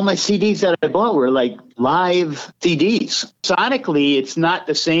 all my CDs that I bought were like live CDs. Sonically, it's not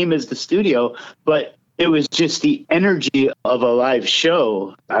the same as the studio, but it was just the energy of a live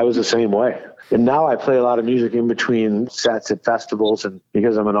show. I was the same way. And now I play a lot of music in between sets at festivals. And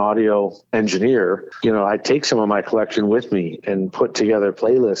because I'm an audio engineer, I take some of my collection with me and put together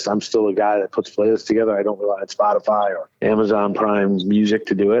playlists. I'm still a guy that puts playlists together. I don't rely on Spotify or Amazon Prime Music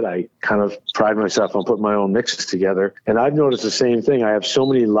to do it. I kind of pride myself on putting my own mixes together. And I've noticed the same thing. I have so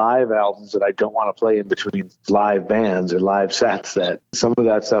many live albums that I don't want to play in between live bands or live sets that some of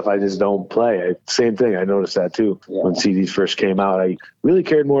that stuff I just don't play. Same thing. I noticed that too. Yeah. When CDs first came out, I really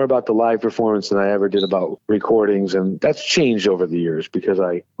cared more about the live performance than I ever did about recordings. And that's changed over the years because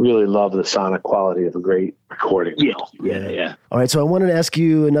I really love the sonic quality of a great recording. Yeah. All right. So I wanted to ask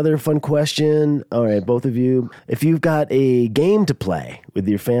you another fun question. All right, both of you, if you've got a game to play with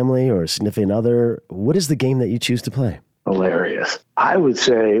your family or a significant other, what is the game that you choose to play? Hilarious. I would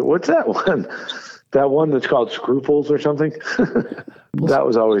say, what's that one? That one that's called Scruples or something? That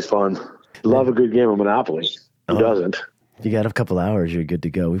was always fun. Love a good game of Monopoly. Who doesn't? If you got a couple hours, you're good to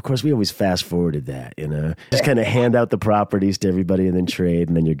go. Of course, we always fast forwarded that, Just kind of hand out the properties to everybody and then trade,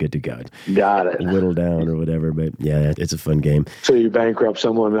 and then you're good to go. Got it. Whittle down or whatever, but yeah, it's a fun game. So you bankrupt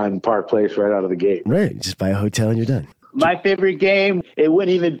someone on Park Place right out of the gate. Right. Just buy a hotel and you're done. My favorite game, it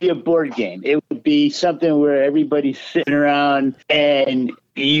wouldn't even be a board game. It would be something where everybody's sitting around and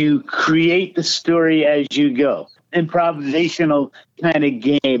you create the story as you go. Improvisational kind of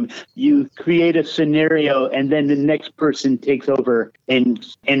game. You create a scenario and then the next person takes over and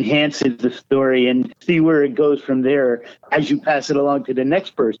enhances the story and see where it goes from there as you pass it along to the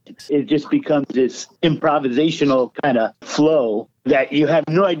next person. It just becomes this improvisational kind of flow that you have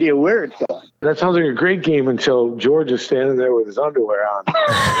no idea where it's going. That sounds like a great game until George is standing there with his underwear on.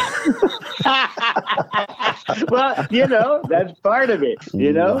 Well, that's part of it.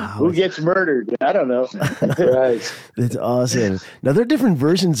 Wow. Who gets murdered? I don't know. Right. That's awesome. Now, there are different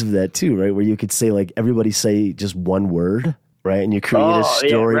versions of that too, right? Where you could say, like, everybody say just one word, right? And you create a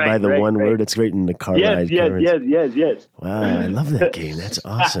story by the one word. It's great in the car ride. Yes. Wow, I love that game. That's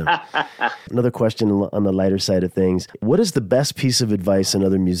awesome. Another question on the lighter side of things. What is the best piece of advice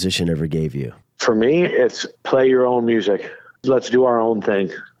another musician ever gave you? For me, it's play your own music. Let's do our own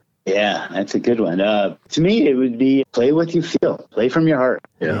thing. Yeah, that's a good one. To me, it would be play what you feel. Play from your heart.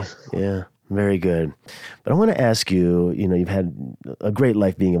 Yeah. Very good. But I want to ask you, you've had a great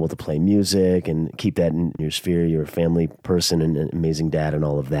life being able to play music and keep that in your sphere. You're a family person and an amazing dad and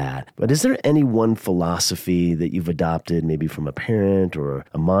all of that. But is there any one philosophy that you've adopted, maybe from a parent or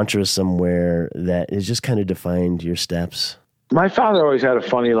a mantra somewhere, that has just kind of defined your steps? My father always had a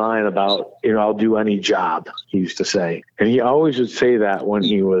funny line about, I'll do any job, he used to say. And he always would say that when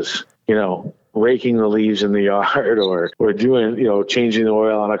he was, raking the leaves in the yard or doing, changing the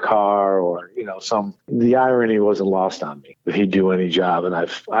oil on a car or, the irony wasn't lost on me that he'd do any job. And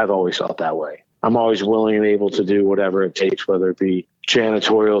I've always felt that way. I'm always willing and able to do whatever it takes, whether it be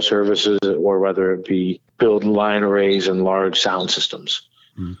janitorial services or whether it be build line arrays and large sound systems.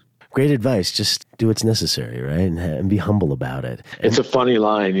 Mm. Great advice. Just do what's necessary, right? And be humble about it. It's a funny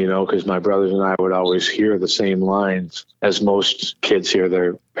line, because my brothers and I would always hear the same lines as most kids hear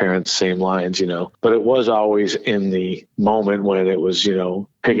their parents' same lines, But it was always in the moment when it was,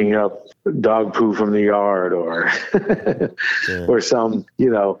 picking up dog poo from the yard or or some,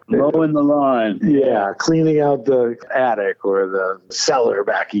 mowing the lawn. Yeah, cleaning out the attic or the cellar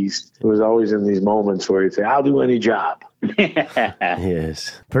back east. It was always in these moments where you'd say, I'll do any job.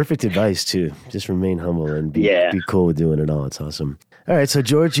 Yes. Perfect advice, too. Just remain humble and be cool with doing it all. It's awesome. All right. So,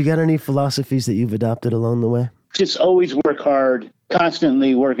 George, you got any philosophies that you've adopted along the way? Just always work hard,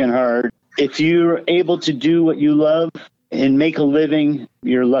 constantly working hard. If you're able to do what you love, and make a living,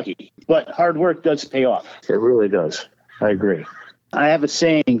 you're lucky. But hard work does pay off. It really does. I agree. I have a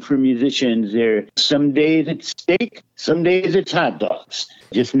saying for musicians there. Some days it's steak, some days it's hot dogs.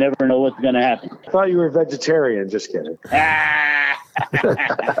 Just never know what's going to happen. I thought you were a vegetarian. Just kidding.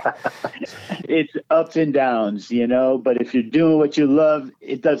 It's ups and downs, but if you're doing what you love,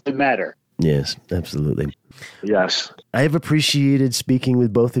 it doesn't matter. Yes, absolutely. Yes. I have appreciated speaking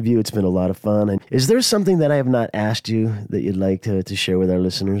with both of you. It's been a lot of fun. And is there something that I have not asked you that you'd like to share with our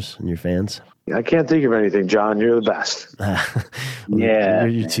listeners and your fans? I can't think of anything, John. You're the best. Yeah.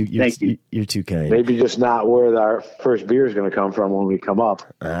 You're too kind. Maybe just not where our first beer is going to come from when we come up.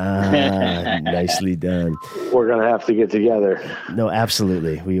 Nicely done. We're going to have to get together. No,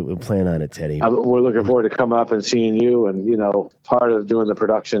 absolutely. We'll plan on it, Teddy. We're looking forward to come up and seeing you. And, part of doing the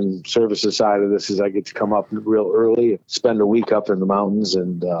production services side of this is I get to come up real early, spend a week up in the mountains.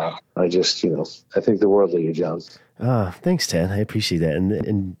 And I just, I think the world of you, John. Thanks, Ted. I appreciate that.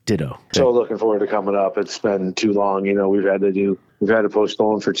 And ditto. So looking forward to coming up. It's been too long. We've had to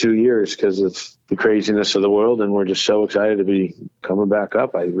postpone for 2 years because of the craziness of the world. And we're just so excited to be coming back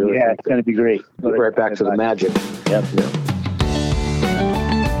up. I really think it's going to be great. Right back to the magic. Yep.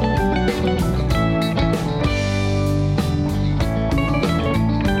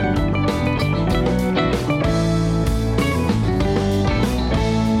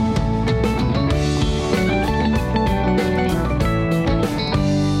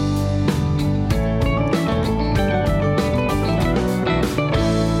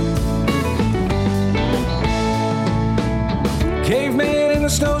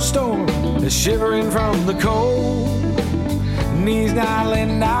 Snowstorm is shivering from the cold, and he's not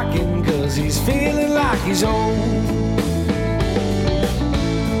knocking cause he's feeling like he's old.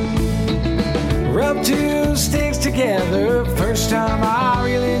 Rub two sticks together, first time I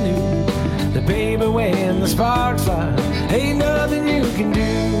really knew that baby when the sparks fly, ain't nothing you can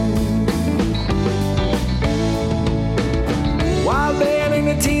do. Wild man in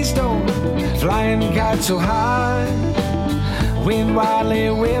a T-stone, flying kites so high, wind wildly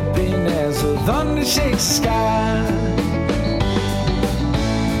whipping as the thunder shakes the sky.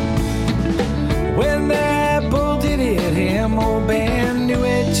 When that bolt did hit him, old Ben knew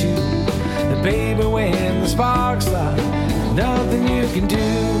it too. The baby, when the sparks fly, nothing you can do.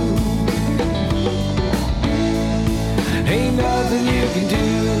 Ain't nothing you can do.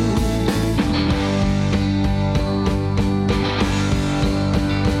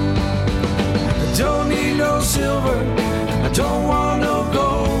 I don't need no silver, I don't want no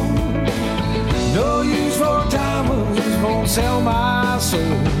gold. No use for diamonds, won't sell my soul.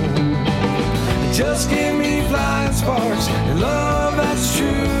 Just give me flying sparks and love that's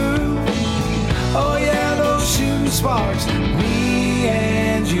true. Oh yeah, those shooting sparks, me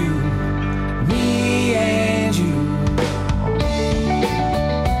and you, me and you.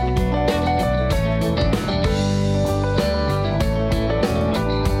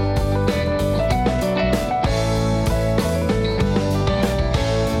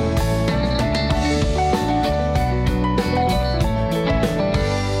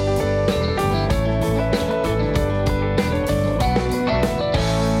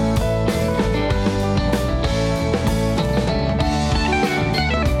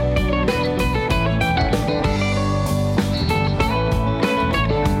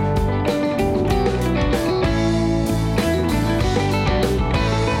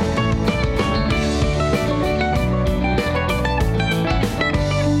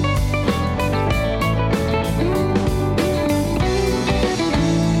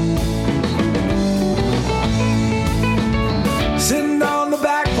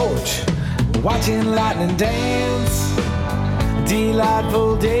 Watching lightning dance,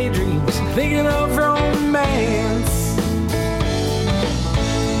 delightful daydreams, thinking of romance.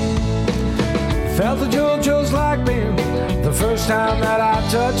 Felt the JoJo's like Ben the first time that I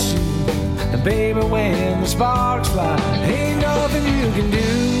touched you. And baby, when the sparks fly, ain't nothing you can do.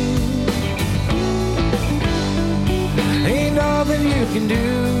 Ain't nothing you can do.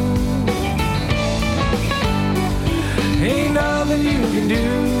 Ain't nothing you can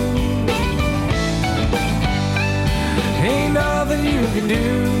do. Ain't nothing you can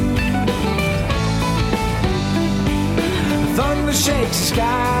do. The thunder shakes the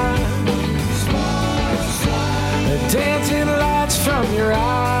sky, the dancing lights from your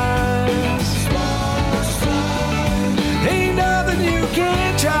eyes. Ain't nothing you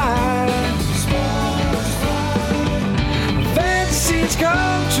can't try. Fantasies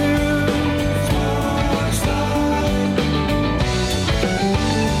come true.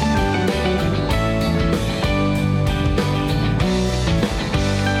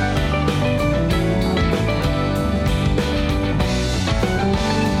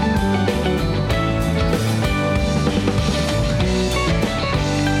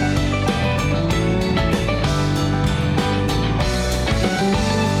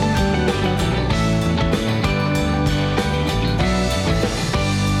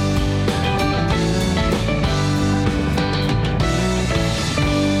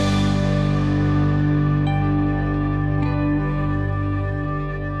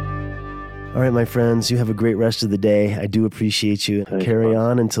 All right, my friends, you have a great rest of the day. I do appreciate you. Carry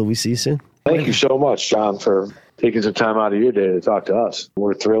on until we see you soon. Thank you so much, John, for taking some time out of your day to talk to us.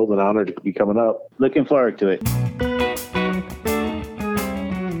 We're thrilled and honored to be coming up. Looking forward to it.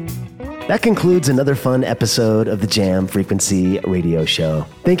 That concludes another fun episode of the Jam Frequency Radio Show.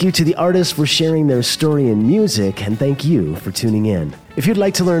 Thank you to the artists for sharing their story in music, and thank you for tuning in. If you'd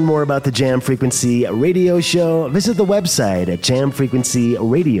like to learn more about the Jam Frequency Radio Show, visit the website at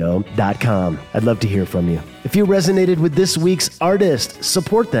jamfrequencyradio.com. I'd love to hear from you. If you resonated with this week's artist,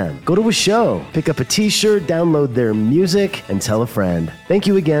 support them. Go to a show, pick up a t-shirt, download their music, and tell a friend. Thank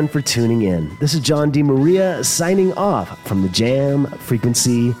you again for tuning in. This is John D. Maria signing off from the Jam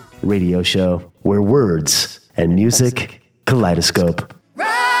Frequency Radio Show, where words and music kaleidoscope.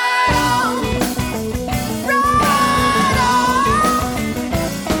 Right on.